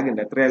 പക്ഷെ ലാഗ്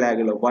ഉണ്ട്. എത്രയാ ലാഗ്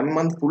ഉള്ളത്, 1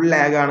 month ഫുൾ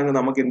ലാഗ് ആണെങ്കിൽ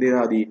നമുക്ക് എന്ത്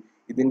ചെയ്താൽ മതി,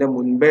 ഇതിന്റെ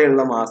മുൻപേ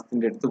ഉള്ള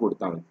മാസത്തിന്റെ അടുത്ത്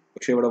കൊടുത്താൽ മതി.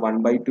 പക്ഷെ ഇവിടെ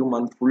 1/2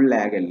 month ഫുൾ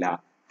ലാഗ് അല്ല,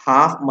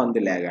 ഹാഫ് മന്ത്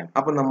ലാഗ് ആണ്.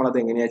 അപ്പൊ നമ്മൾ അത്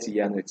എങ്ങനെയാ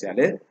ചെയ്യാന്ന്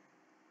വെച്ചാല്,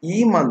 ഈ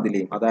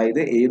മന്തിലെയും,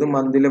 അതായത് ഏത്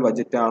മന്തിലെ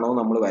ബജറ്റ് ആണോ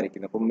നമ്മൾ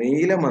വരയ്ക്കുന്നത്, അപ്പൊ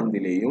മെയിലെ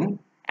മന്തിലെയും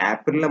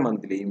ഏപ്രിലെ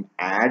മന്തിലെയും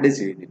ആഡ്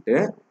ചെയ്തിട്ട്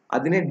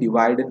അതിനെ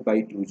ഡിവൈഡഡ് ബൈ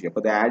 2 ചെയ്യും.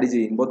 അപ്പൊ അത് ആഡ്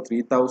ചെയ്യുമ്പോൾ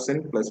 3,000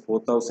 plus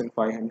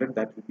 4,500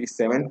 that will be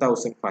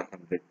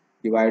 7,500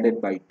 divided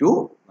by 2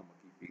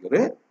 നമുക്ക് ഈ ഫിഗർ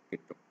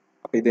കിട്ടും.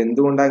 അപ്പൊ ഇത്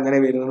എന്തുകൊണ്ടാണ് അങ്ങനെ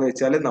വരുന്നത്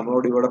വെച്ചാൽ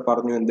നമ്മളോട് ഇവിടെ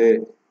പറഞ്ഞു, എന്ത്,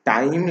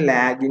 time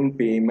lag in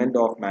payment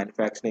of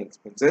manufacturing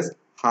expenses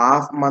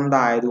half month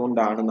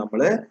ആയതുകൊണ്ടാണ്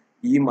നമ്മൾ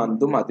ഈ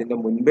മന്തും അതിന്റെ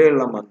മുൻപേ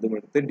ഉള്ള മന്തും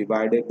എടുത്ത്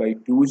ഡിവൈഡഡ് ബൈ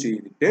 2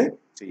 ചെയ്തിട്ട്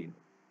ചെയ്യുന്നു.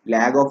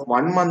 ലാഗ് ഓഫ്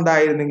 1 month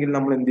ആയിരുന്നെങ്കിൽ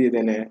നമ്മൾ എന്ത്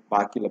ചെയ്തേനെ,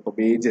 ബാക്കിയുള്ള ഇപ്പൊ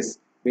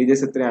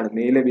വേജസ് എത്രയാണ്,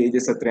 മെയിലെ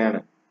വേജസ് എത്രയാണ്,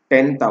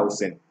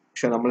 10,000.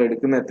 പക്ഷെ നമ്മൾ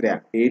എടുക്കുന്ന എത്രയാ,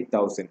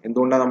 8,000.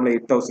 എന്തുകൊണ്ടാണ് നമ്മൾ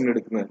 8,000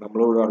 എടുക്കുന്നത്,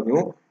 നമ്മളോട് പറഞ്ഞു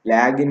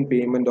lag in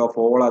payment of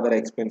all other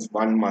expense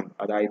 1 month.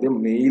 അതായത്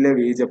മെയിലെ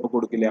വേജ് എപ്പോൾ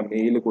കൊടുക്കില്ല,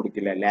 മെയിൽ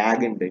കൊടുക്കില്ല,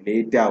 ലാഗ് ഉണ്ട്,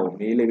 ലേറ്റ് ആവും.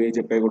 മെയിലെ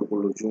വേജ് എപ്പോഴേ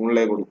കൊടുക്കുള്ളൂ,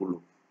 ജൂണിലേ കൊടുക്കുള്ളൂ.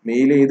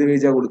 മെയിൽ ഏത്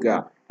വേജാ കൊടുക്കുക,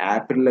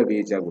 ഏപ്രിലെ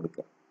വേജാ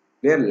കൊടുക്കുക.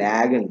 ക്ലിയർ,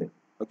 ലാഗ് ഉണ്ട്.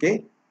 ഓക്കെ,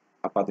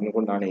 അപ്പൊ അതിനെ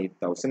കൊണ്ടാണ്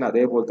 8,000.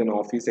 അതേപോലെ തന്നെ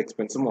ഓഫീസ്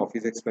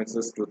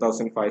എക്സ്പെൻസസ്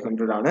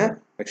 2,500 ആണ്.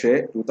 പക്ഷേ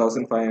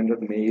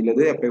 2,500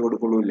 മെയിലത് എപ്പോഴേ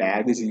കൊടുക്കുള്ളൂ,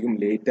 ലാഗ് ചെയ്യും,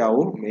 ലേറ്റ്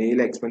ആവും. മെയിൽ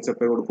എക്സ്പെൻസ്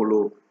എപ്പോഴേ കൊടുക്കുള്ളൂ,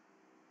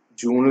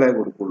 ജൂണിലേ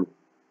കൊടുക്കുള്ളൂ.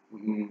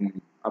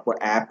 അപ്പോൾ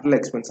ഏപ്രിൽ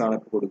എക്സ്പെൻസ് ആണ്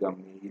ഇപ്പോൾ കൊടുക്കുക,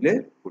 മെയില്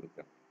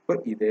കൊടുക്കുക. അപ്പോൾ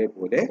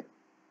ഇതേപോലെ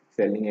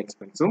സെല്ലിംഗ്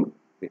എക്സ്പെൻസും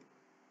വരും.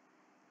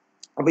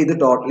 അപ്പോൾ ഇത്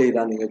ടോട്ടൽ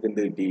ചെയ്താൽ നിങ്ങൾക്ക്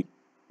എന്ത് കിട്ടി?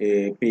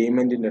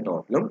 പേയ്മെന്റിന്റെ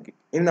ടോട്ടലും കിട്ടി.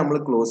 ഇനി നമ്മൾ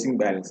ക്ലോസിംഗ്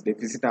ബാലൻസ്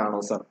ഡെഫിസിറ്റ് ആണോ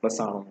സർപ്ലസ്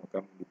ആണോ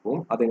നോക്കാൻ വേണ്ടി പോകും.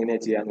 അതെങ്ങനെയാ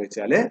ചെയ്യാന്ന്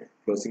വെച്ചാൽ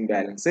ക്ലോസിംഗ്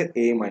ബാലൻസ്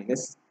എ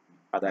മൈനസ്,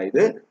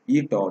 അതായത് ഈ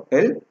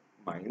ടോട്ടൽ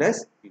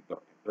മൈനസ് ഈ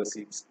ടോട്ടൽ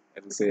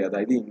റെസീപ്റ്റ്സ്,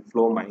 അതായത്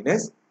ഇൻഫ്ലോ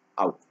മൈനസ്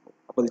ഔട്ട്ഫ്ലോ.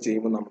 അപ്പോൾ ഇത്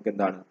ചെയ്യുമ്പോൾ നമുക്ക്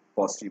എന്താണ്?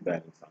 പോസിറ്റീവ്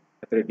ബാലൻസ് ആണ്.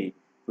 എത്ര കിട്ടി?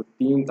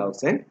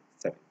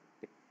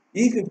 15,750.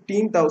 ഈ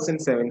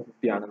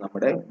 15,750 ആണ്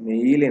നമ്മുടെ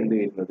മെയിൽ എന്ത്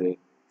വരുന്നത്?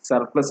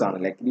 സർപ്ലസ് ആണ്.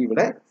 ലൈക്ലി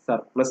ഇവിടെ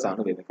സർപ്ലസ് ആണ്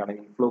വരുന്നത്, കാരണം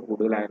ഇൻഫ്ലോ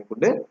കൂടുതലായതിനെ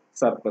കൊണ്ട്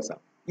സർപ്ലസ്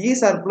ആണ്. ഈ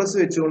സർപ്ലസ്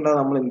വെച്ചുകൊണ്ടാണ്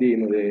നമ്മൾ എന്ത്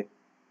ചെയ്യുന്നത്?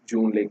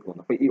 ജൂണിലേക്ക്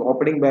പോകുന്നത്. അപ്പൊ ഈ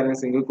ഓപ്പണിംഗ്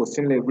ബാലൻസ് നിങ്ങൾ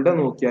ക്വസ്റ്റ്യനിൽ എവിടെ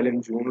നോക്കിയാലും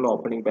ജൂണിലെ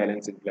ഓപ്പണിംഗ്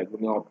ബാലൻസ് ഇല്ല.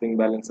 ജൂണിലെ ഓപ്പണിംഗ്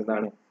ബാലൻസ്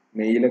എന്താണ്?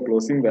 മെയിലെ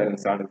ക്ലോസിംഗ്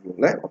ബാലൻസ് ആണ്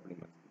ജൂണിലെ ഓപ്പണിംഗ്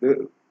ബാലൻസ്. ഇത്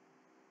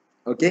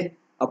ഓക്കെ.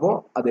 അപ്പോൾ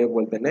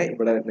അതേപോലെ തന്നെ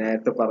ഇവിടെ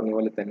നേരത്തെ പറഞ്ഞ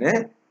പോലെ തന്നെ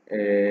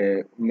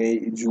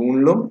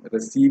ജൂണിലും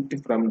റെസീപ്റ്റ്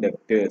ഫ്രം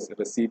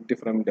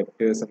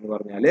ഡെപ്റ്റേഴ്സ് എന്ന്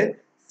പറഞ്ഞാൽ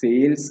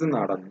സെയിൽസ്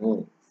നടന്നു,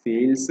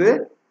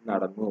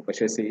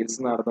 പക്ഷെ സെയിൽസ്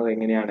നടന്നത്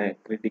എങ്ങനെയാണ്?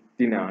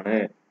 ക്രെഡിറ്റിനാണ്.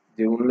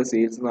 ജൂണിൽ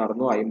സെയിൽസ്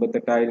നടന്നു,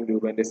 58,000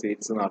 രൂപന്റെ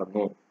സെയിൽസ്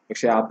നടന്നു,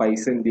 പക്ഷെ ആ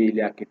പൈസ എന്ത്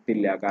ചെയ്യില്ല?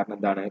 കിട്ടില്ല. കാരണം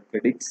എന്താണ്?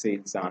 ക്രെഡിറ്റ്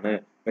സെയിൽസ് ആണ്.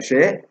 പക്ഷെ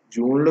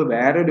ജൂണിൽ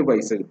വേറൊരു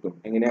പൈസ കിട്ടും.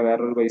 എങ്ങനെയാ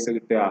വേറൊരു പൈസ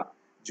കിട്ടുക?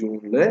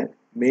 ജൂണില്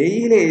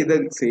മെയിൽ ഏത്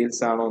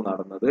സെയിൽസ് ആണോ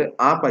നടന്നത്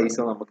ആ പൈസ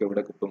നമുക്ക്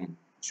എവിടെ കിട്ടും?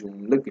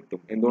 ജൂണിൽ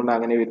കിട്ടും. എന്തുകൊണ്ടാണ്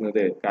അങ്ങനെ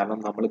വരുന്നത്? കാരണം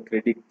നമ്മൾ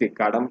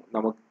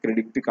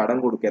നമുക്ക് കടം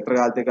കൊടുക്കുക. എത്ര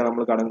കാലത്തേക്കാണ്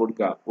നമ്മൾ കടം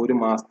കൊടുക്കുക? 1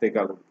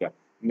 മാസത്തേക്കാണ് കൊടുക്കുക.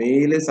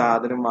 മെയിൽ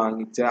സാധനം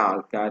വാങ്ങിച്ച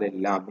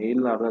ആൾക്കാരെല്ലാം മെയിൽ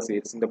നടന്ന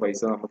സെയിൽസിന്റെ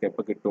പൈസ നമുക്ക്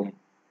എപ്പോൾ കിട്ടും?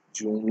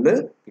 ജൂണില്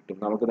കിട്ടും.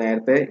 നമുക്ക്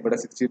നേരത്തെ ഇവിടെ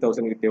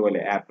 60,000 കിട്ടിയ പോലെ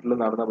ഏപ്രിലിൽ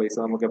നടന്ന പൈസ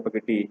നമുക്ക് എപ്പോൾ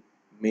കിട്ടി?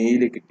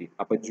 മെയിൽ കിട്ടി.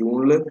 അപ്പൊ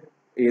ജൂണില്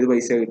ഏത്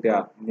പൈസ കിട്ടുക?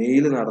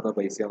 മെയിൽ നടന്ന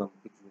പൈസ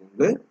നമുക്ക്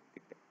ജൂണില്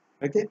കിട്ടുക.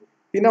 ഓക്കെ.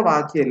 പിന്നെ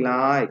ബാക്കി എല്ലാ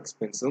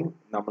എക്സ്പെൻസും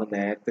നമ്മൾ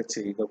നേരത്തെ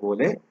ചെയ്ത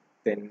പോലെ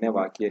തന്നെ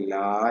ബാക്കി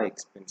എല്ലാ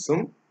എക്സ്പെൻസും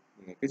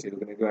നിങ്ങൾക്ക് ചെയ്തു.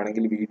 നിങ്ങൾക്ക്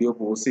വേണമെങ്കിൽ വീഡിയോ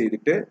പോസ്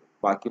ചെയ്തിട്ട്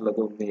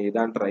ബാക്കിയുള്ളത് ഒന്ന്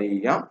എഴുതാൻ ട്രൈ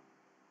ചെയ്യാം.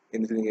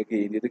 എന്നിട്ട് നിങ്ങൾക്ക്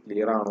എഴുതിയത്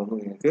ക്ലിയർ ആണോ എന്ന്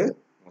നിങ്ങൾക്ക്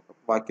നോക്കാം.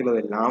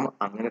 ബാക്കിയുള്ളതെല്ലാം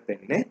അങ്ങനെ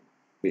തന്നെ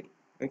വരും.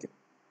 ഓക്കെ.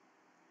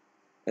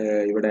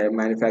 ഇവിടെ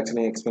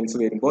മാനുഫാക്ചറിങ് എക്സ്പെൻസ്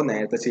വരുമ്പോൾ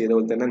നേരത്തെ ചെയ്ത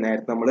പോലെ തന്നെ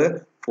നേരത്തെ നമ്മൾ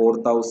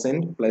 4,000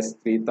 പ്ലസ്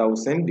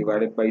 3,000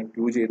 ഡിവൈഡഡ് ബൈ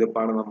 2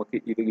 ചെയ്തപ്പോഴാണ് നമുക്ക്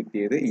ഇത്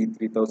കിട്ടിയത്, ഈ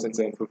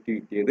 3,750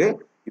 കിട്ടിയത്.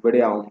 ഇവിടെ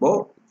ആവുമ്പോൾ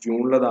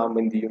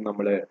ജൂണിലതാകുമ്പോൾ എന്ത് ചെയ്യും?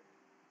 നമ്മൾ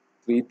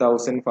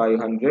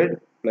 3,500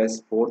 plus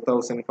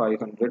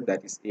 4,500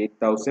 that is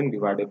 8,000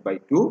 divided by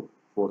 2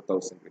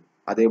 4,000.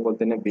 അതേപോലെ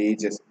തന്നെ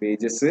വേജസ്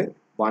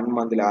 1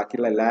 മന്ത്,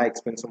 ബാക്കിയുള്ള എല്ലാ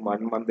എക്സ്പെൻസും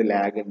 1 മന്ത്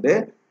ലാഗ് ഉണ്ട്.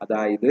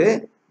 അതായത്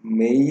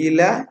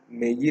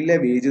മെയിലെ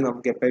വേജ്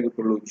നമുക്ക് എപ്പോഴേ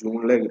കിട്ടുള്ളൂ?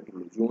 ജൂണിലേ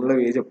കിട്ടുള്ളൂ. ജൂണിലെ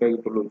വേജ് എപ്പോഴേ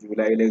കിട്ടുള്ളൂ?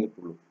 ജൂലൈയിലേ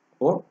കിട്ടുള്ളൂ.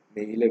 അപ്പോൾ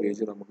മെയിലെ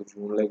വേജ് നമുക്ക്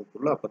ജൂണിലേ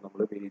കിട്ടുള്ളൂ. അപ്പൊ നമ്മൾ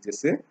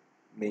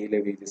മെയിലെ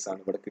വേജസ് ആണ്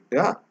ഇവിടെ കിട്ടുക.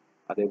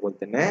 അതേപോലെ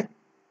തന്നെ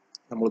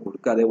നമ്മൾ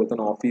കൊടുക്കുക. അതേപോലെ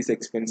തന്നെ ഓഫീസ്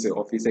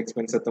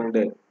എക്സ്പെൻസ് എത്ര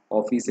ഉണ്ട്?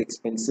 ഓഫീസ്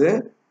എക്സ്പെൻസ്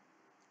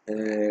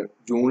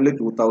ജൂണിൽ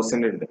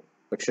 2,000 ഉണ്ട്,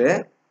 പക്ഷേ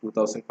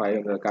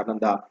 2,500. കാരണം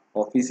എന്താ?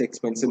 ഓഫീസ്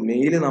എക്സ്പെൻസ്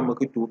മെയിൽ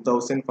നമുക്ക്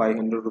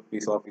 2,500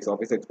 റുപ്പീസ്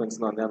ഓഫീസ് എക്സ്പെൻസ്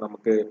എന്ന് പറഞ്ഞാൽ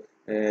നമുക്ക്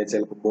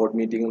ചിലപ്പോൾ ബോർഡ്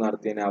മീറ്റിംഗ്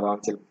നടത്തിയതിനാവാം,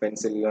 ചിലപ്പോൾ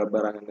പെൻസിൽ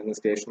റബ്ബർ അങ്ങനെ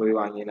സ്റ്റേഷനറി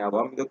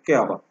വാങ്ങിയതിനാവാം, ഇതൊക്കെ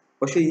ആവാം.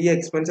 പക്ഷെ ഈ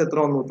എക്സ്പെൻസ് എത്ര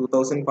വന്നു?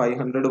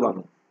 2,500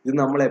 വന്നു. ഇത്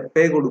നമ്മൾ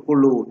എപ്പോഴേ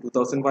കൊടുക്കുള്ളൂ?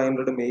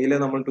 2,500 മെയിലെ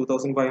നമ്മൾ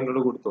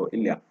 2,500 കൊടുത്തോ?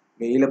 ഇല്ല.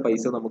 മെയിലെ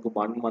പൈസ നമുക്ക്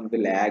 1 മന്ത്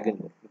ലാഗ്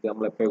ഉണ്ട്. ഇത്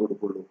നമ്മൾ എപ്പോഴേ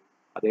കൊടുക്കുള്ളൂ?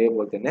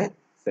 അതേപോലെ തന്നെ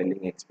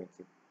സെല്ലിംഗ്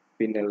എക്സ്പെൻസ്.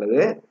 പിന്നെ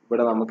ഉള്ളത്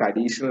ഇവിടെ നമുക്ക്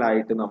അഡീഷണൽ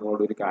ആയിട്ട്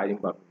നമ്മളോട് ഒരു കാര്യം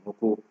പറഞ്ഞു.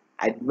 നോക്കൂ,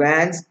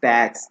 advance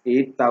tax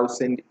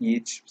 8,000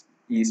 each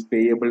is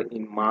payable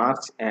in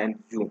March and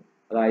June.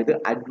 അതായത്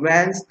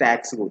അഡ്വാൻസ്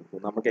ടാക്സ് കൊടുത്തു,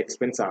 നമുക്ക്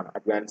എക്സ്പെൻസ് ആണ്,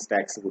 അഡ്വാൻസ്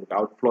ടാക്സ് കൊടുത്തു,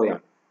 ഔട്ട്ഫ്ലോ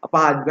ആണ്. അപ്പൊ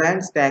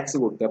അഡ്വാൻസ് ടാക്സ്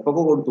കൊടുത്തു എപ്പോൾ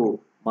കൊടുത്തു?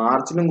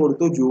 മാർച്ചിലും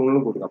കൊടുത്തു,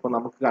 ജൂണിലും കൊടുത്തു. അപ്പൊ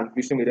നമുക്ക്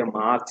കൺഫ്യൂഷൻ വരിക,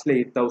 മാർച്ചിൽ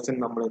 8,000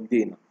 നമ്മൾ എന്ത്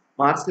ചെയ്യുന്നു?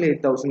 മാർച്ചിൽ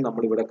 8,000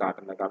 നമ്മൾ ഇവിടെ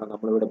കാട്ടണ്ട, കാരണം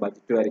നമ്മളിവിടെ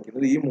ബഡ്ജറ്റ്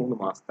വരയ്ക്കുന്നത് ഈ 3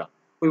 മാസത്താണ്.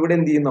 അപ്പൊ ഇവിടെ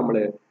എന്ത് ചെയ്യും?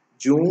 നമ്മള്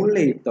ജൂണിൽ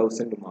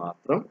 8,000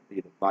 മാത്രം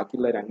ഇടും.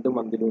 ബാക്കിയുള്ള 2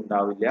 മന്തിലും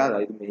ഉണ്ടാവില്ല,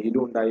 അതായത്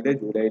മെയിലും ഉണ്ടാവില്ല,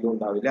 ജൂലൈയിലും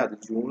ഉണ്ടാവില്ല. അത്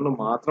ജൂണിൽ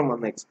മാത്രം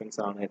വന്ന എക്സ്പെൻസ്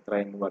ആണ് എത്ര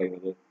എന്ന്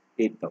പറയുന്നത്?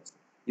 8,000.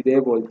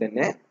 ഇതേപോലെ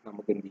തന്നെ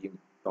നമുക്ക് എന്ത് ചെയ്യും?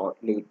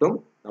 ടോട്ടൽ കിട്ടും.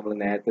 നമ്മൾ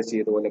നേരത്തെ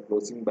ചെയ്ത പോലെ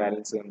ക്ലോസിംഗ്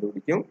ബാലൻസ്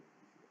കണ്ടുപിടിക്കും.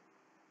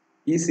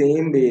 ഈ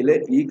സെയിം വേയില്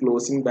ഈ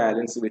ക്ലോസിംഗ്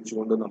ബാലൻസ്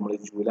വെച്ചുകൊണ്ട് നമ്മൾ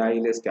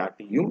ജൂലൈയിൽ സ്റ്റാർട്ട്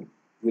ചെയ്യും.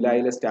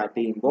 ജൂലൈയിൽ സ്റ്റാർട്ട്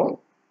ചെയ്യുമ്പോൾ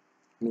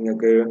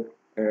നിങ്ങൾക്ക്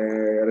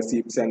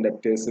റെസീപ്റ്റ്സ് ആൻഡ്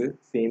ഡെപ്റ്റേഴ്സ്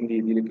സെയിം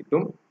രീതിയിൽ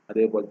കിട്ടും.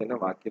 അതേപോലെ തന്നെ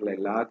ബാക്കിയുള്ള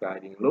എല്ലാ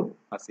കാര്യങ്ങളും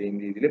ആ സെയിം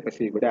രീതിയിൽ.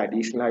 പക്ഷെ ഇവിടെ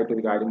അഡീഷണൽ ആയിട്ട്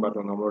ഒരു കാര്യം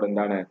പറഞ്ഞു നമ്മളോട്.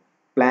 എന്താണ്?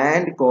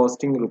 Planned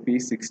costing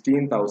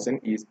 ₹16,000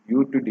 is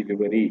due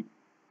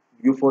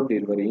four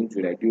delivery in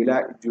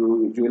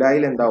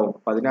ജൂലൈയിൽ എന്താവും?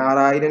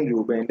 16,000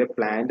 രൂപേന്റെ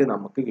പ്ലാന്റ്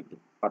നമുക്ക് കിട്ടും.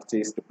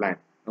 പർച്ചേസ്ഡ് പ്ലാൻ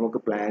നമുക്ക്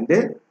പ്ലാന്റ്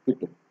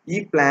കിട്ടും. ഈ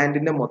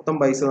പ്ലാന്റിന്റെ മൊത്തം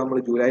പൈസ നമ്മൾ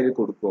ജൂലൈയിൽ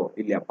കൊടുക്കുമോ?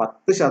 ഇല്ല.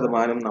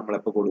 10%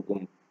 നമ്മളെപ്പോ കൊടുക്കും?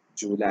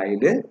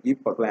 ജൂലൈയിൽ. ഈ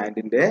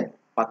പ്ലാന്റിന്റെ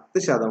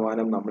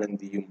 10% നമ്മൾ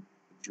എന്ത് ചെയ്യും?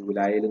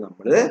 ജൂലൈയിൽ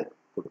നമ്മൾ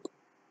കൊടുക്കും.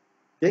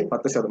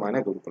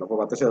 10% കൊടുക്കുള്ളൂ. അപ്പൊ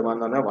 10%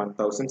 എന്ന് പറഞ്ഞാൽ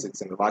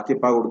 1,600. ബാക്കി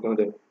എപ്പാ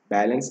കൊടുക്കുന്നത്?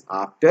 Balance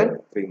after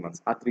 3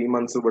 months. ആ 3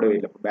 മന്ത്സ് ഇവിടെ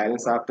വരില്ല. അപ്പൊ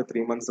ബാലൻസ് ആഫ്റ്റർ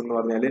 3 മന്ത്സ് എന്ന്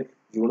പറഞ്ഞാൽ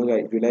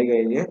ജൂലൈ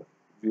കഴിഞ്ഞ്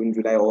ജൂൺ,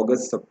 ജൂലൈ,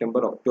 ഓഗസ്റ്റ്,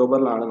 സെപ്റ്റംബർ,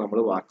 ഒക്ടോബറിലാണ് നമ്മൾ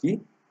ബാക്കി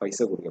പൈസ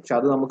കൊടുക്കുക. പക്ഷെ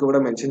അത് നമുക്ക് ഇവിടെ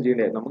മെൻഷൻ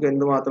ചെയ്യേണ്ടേ. നമുക്ക്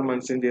എന്തുമാത്രം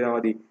മെൻഷൻ ചെയ്താൽ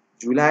മതി?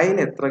 ജൂലൈയിൽ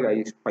എത്ര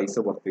പൈസ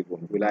പുറത്തേക്ക്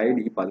പോകും? ജൂലൈയിൽ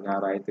ഈ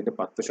 16,000ന്റെ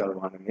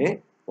 10%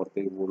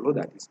 പുറത്തേക്ക് പോകുള്ളൂ.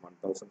 That is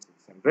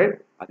 1,600.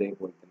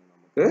 അതേപോലെ തന്നെ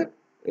നമുക്ക്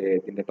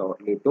ഇതിന്റെ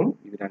ടോട്ടൽ കിട്ടും.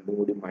 ഇത് രണ്ടും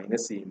കൂടി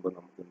മൈനസ് ചെയ്യുമ്പോൾ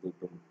നമുക്ക് എന്ത്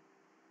കിട്ടും?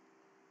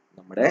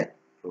 നമ്മുടെ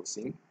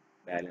ക്ലോസിംഗ്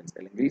ബാലൻസ്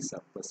അല്ലെങ്കിൽ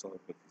സർപ്ലസ് ഓർ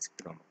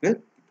ഡെഫിസിറ്റ് നമുക്ക്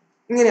കിട്ടും.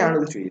 ഇങ്ങനെയാണ്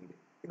ഇത് ചെയ്യുന്നത്.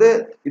 ഇത്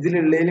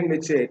ഇതിലുള്ളതിലും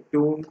വെച്ച്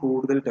ഏറ്റവും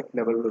കൂടുതൽ ടഫ്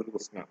ലെവലുള്ള ഒരു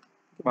ക്വസ്റ്റ്യൻ ആണ്.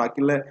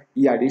 ബാക്കിയുള്ള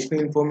ഈ അഡീഷണൽ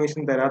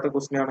ഇൻഫോർമേഷൻ തരാത്ത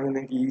ക്വസ്റ്റ്യൻ ആണെങ്കിൽ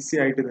നിങ്ങൾക്ക് ഈസി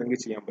ആയിട്ട് നിങ്ങൾക്ക്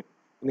ചെയ്യാൻ പറ്റും.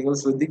 നിങ്ങൾ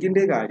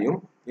ശ്രദ്ധിക്കേണ്ട കാര്യം,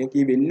 നിങ്ങൾക്ക്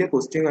ഈ വലിയ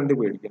ക്വസ്റ്റ്യൻ കണ്ടു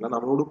പേടിക്കണം.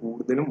 നമ്മളോട്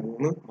കൂടുതലും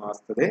 3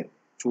 മാസത്തെ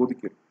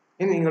ചോദിക്കും.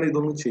 ഇനി നിങ്ങൾ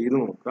ഇതൊന്ന് ചെയ്ത്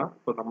നോക്കുക.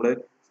 ഇപ്പൊ നമ്മൾ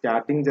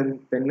സ്റ്റാർട്ടിങ്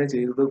തന്നെ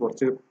ചെയ്തത്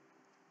കുറച്ച്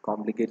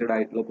കോംപ്ലിക്കേറ്റഡ്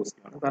ആയിട്ടുള്ള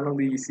ക്വസ്റ്റ്യൻ ആണ്. കാരണം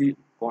ഇത് ഈസി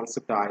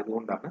കോൺസെപ്റ്റ്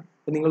ആയതുകൊണ്ടാണ്.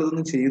 അപ്പൊ നിങ്ങൾ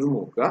ഇതൊന്ന് ചെയ്ത്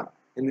നോക്കുക.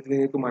 എന്നിട്ട്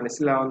നിങ്ങൾക്ക്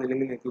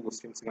മനസ്സിലാവുന്നില്ലെങ്കിൽ നിങ്ങൾക്ക്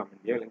ക്വസ്റ്റ്യൻസ് കമന്റ്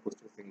ചെയ്യാം, അല്ലെങ്കിൽ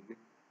ക്വസ്റ്റ്യൻസ് നിങ്ങൾക്ക്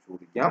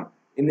ചോദിക്കാം.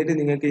 എന്നിട്ട്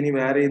നിങ്ങൾക്ക് ഇനി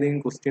വേറെ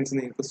ഏതെങ്കിലും ക്വസ്റ്റ്യൻസ്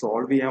നിങ്ങൾക്ക്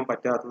സോൾവ് ചെയ്യാൻ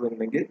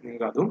പറ്റാത്തതുണ്ടെങ്കിൽ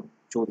നിങ്ങൾക്ക് അതും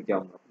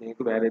ചോദിക്കാവുന്നതാണ്. അപ്പോൾ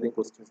നിങ്ങൾക്ക് വേറെ ഏതെങ്കിലും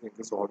ക്വസ്റ്റ്യൻസ്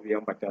നിങ്ങൾക്ക് സോൾവ്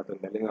ചെയ്യാൻ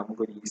പറ്റാത്തതുണ്ട്, അല്ലെങ്കിൽ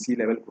നമുക്ക് ഒരു ഈസി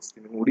ലെവൽ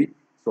ക്വസ്റ്റ്യനും കൂടി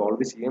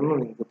സോൾവ് ചെയ്യണമെന്ന്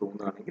നിങ്ങൾക്ക്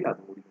തോന്നുകയാണെങ്കിൽ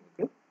അതും കൂടി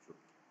നിങ്ങൾക്ക് ചോദിക്കാം.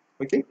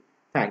 Okay,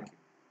 thank you.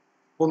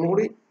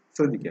 ഒന്നുകൂടി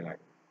ശ്രദ്ധിക്കുക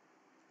കാര്യം.